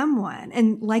to someone.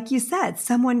 And like you said,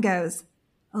 someone goes,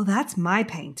 oh, that's my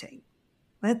painting.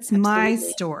 That's my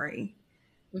story.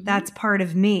 Mm-hmm. That's part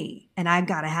of me, and I've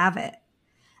got to have it.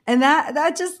 And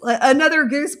that just another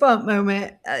goosebump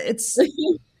moment. It's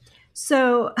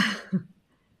so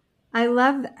I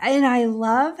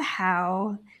love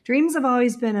how dreams have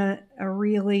always been a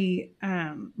really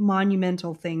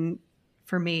monumental thing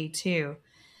for me too.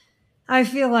 I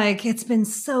feel like it's been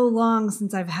so long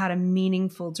since I've had a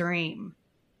meaningful dream.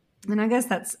 And I guess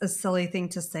that's a silly thing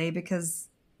to say because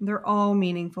they're all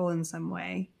meaningful in some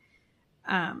way.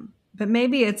 But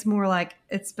maybe it's more like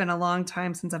it's been a long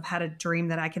time since I've had a dream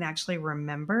that I can actually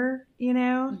remember,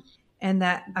 and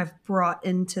that I've brought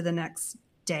into the next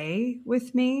day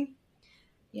with me.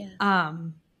 Yeah.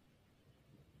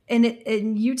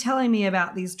 And you telling me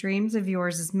about these dreams of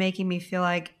yours is making me feel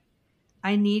like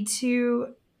I need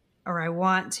to, or I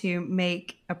want to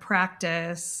make a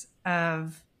practice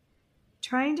of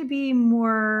trying to be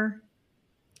more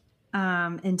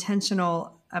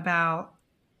intentional about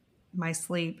my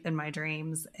sleep and my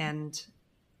dreams and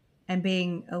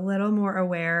being a little more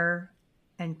aware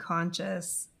and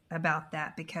conscious about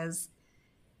that, because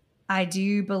I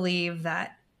do believe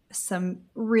that some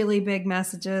really big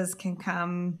messages can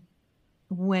come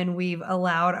when we've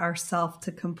allowed ourselves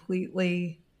to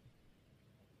completely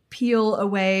peel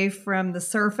away from the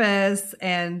surface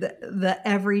and the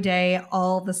everyday,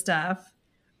 all the stuff,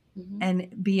 and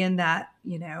be in that,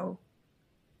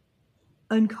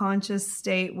 unconscious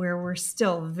state where we're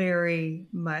still very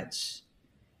much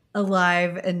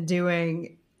alive and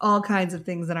doing all kinds of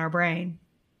things in our brain.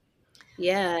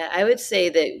 Yeah, I would say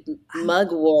that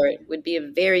mugwort would be a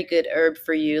very good herb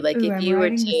for you. Like if you were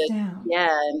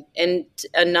to, and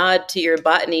a nod to your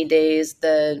botany days,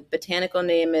 the botanical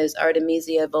name is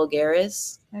Artemisia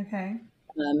vulgaris. Okay.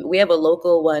 We have a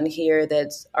local one here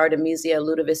that's Artemisia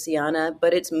ludoviciana,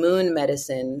 but it's moon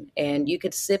medicine. And you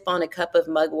could sip on a cup of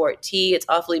mugwort tea. It's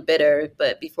awfully bitter,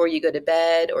 but before you go to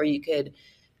bed, or you could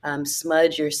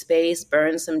smudge your space,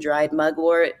 burn some dried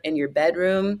mugwort in your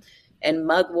bedroom. And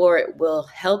mugwort will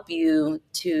help you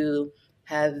to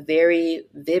have very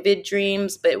vivid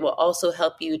dreams, but it will also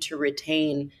help you to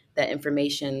retain that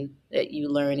information that you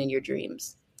learn in your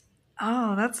dreams.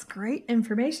 Oh, that's great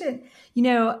information.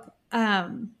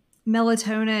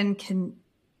 Melatonin can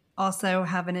also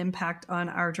have an impact on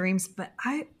our dreams, but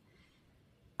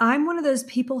I'm one of those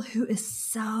people who is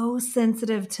so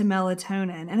sensitive to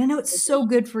melatonin, and I know it's so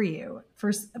good for you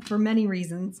for many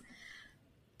reasons,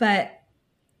 but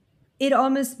it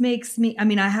almost makes me,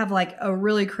 I have like a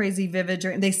really crazy vivid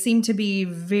dream. They seem to be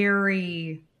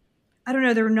very, I don't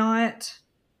know, they're not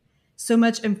so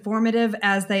much informative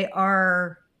as they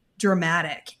are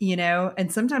dramatic,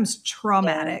 and sometimes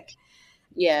traumatic.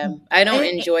 Yeah, I don't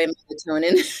enjoy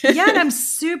melatonin. Yeah, and I'm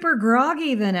super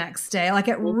groggy the next day. Like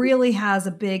it really has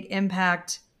a big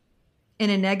impact in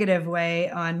a negative way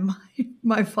on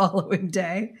my following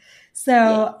day.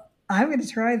 So I'm going to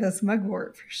try this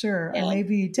mugwort for sure. Yeah. I may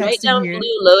be texting Write down you.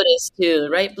 Blue Lotus too.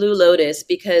 Write Blue Lotus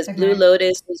because Blue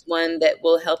Lotus is one that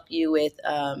will help you with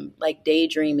like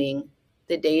daydreaming,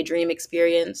 the daydream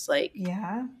experience. Like,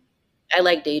 yeah, I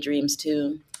like daydreams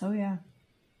too. Oh yeah,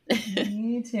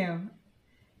 me too.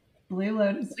 Blue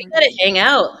Lotus. We gotta hang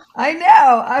out. I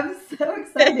know. I'm so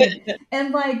excited.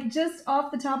 And like just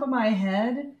off the top of my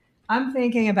head, I'm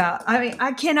thinking about,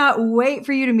 I cannot wait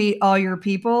for you to meet all your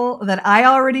people that I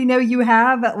already know you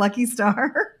have at Lucky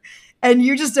Star, and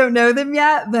you just don't know them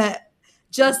yet. But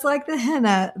just like the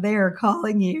henna, they are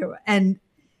calling you. And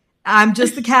I'm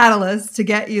just the catalyst to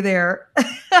get you there.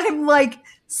 I'm like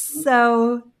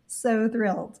so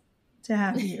thrilled to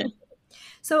have you.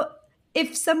 So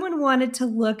if someone wanted to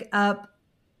look up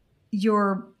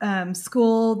your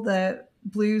school, the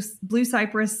Blue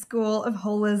Cypress School of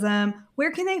Holism,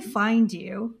 where can they find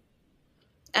you?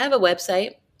 I have a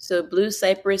website, so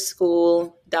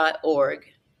bluecypressschool.org.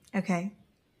 Okay.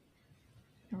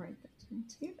 All right.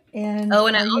 And I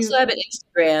also have an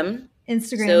Instagram.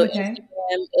 Instagram, so okay.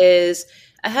 Instagram is,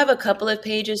 I have a couple of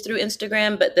pages through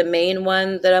Instagram, but the main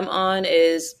one that I'm on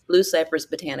is Blue Cypress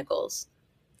Botanicals.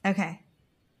 Okay.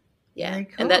 Yeah. Very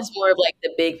cool. And that's more of like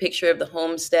the big picture of the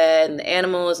homestead and the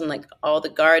animals and like all the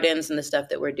gardens and the stuff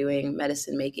that we're doing,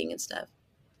 medicine making and stuff.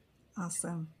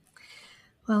 Awesome.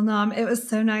 Well, Nam, it was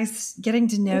so nice getting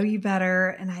to know you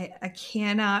better. And I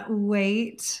cannot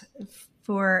wait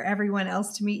for everyone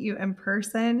else to meet you in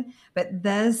person. But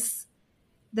this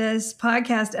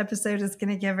podcast episode is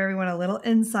going to give everyone a little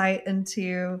insight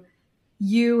into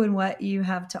you and what you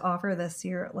have to offer this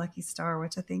year at Lucky Star,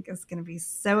 which I think is going to be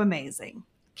so amazing.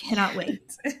 Cannot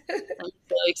wait. I'm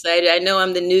so excited. I know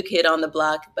I'm the new kid on the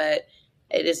block, but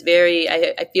it is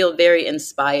I feel very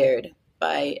inspired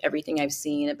by everything I've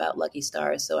seen about Lucky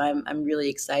Star. So I'm really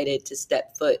excited to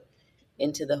step foot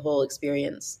into the whole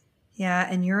experience. Yeah,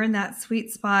 and you're in that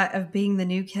sweet spot of being the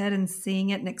new kid and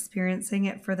seeing it and experiencing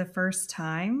it for the first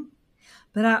time.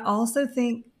 But I also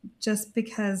think just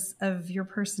because of your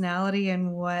personality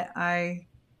and the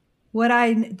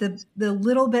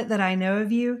little bit that I know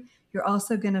of you, you're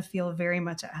also going to feel very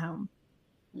much at home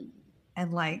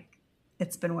and like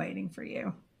it's been waiting for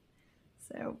you.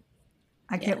 So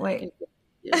I can't wait.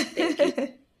 Thank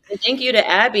you. And thank you to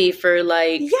Abby for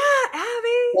Abby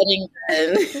setting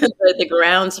the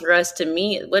grounds for us to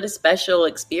meet. What a special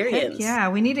experience. Heck yeah,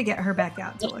 we need to get her back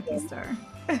out to Lucky Star.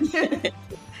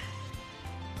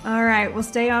 All right, we'll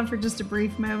stay on for just a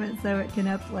brief moment so it can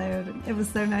upload. It was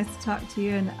so nice to talk to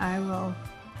you, and I will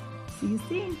see you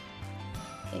soon.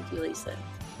 Thank you, Lisa.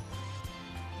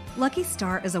 Lucky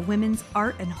Star is a women's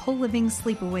art and whole living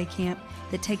sleepaway camp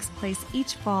that takes place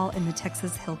each fall in the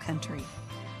Texas Hill Country.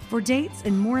 For dates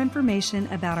and more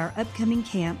information about our upcoming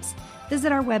camps,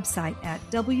 visit our website at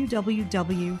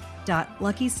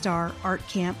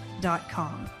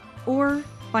www.luckystarartcamp.com or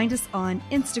find us on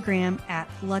Instagram at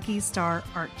Lucky Star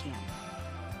Art Camp.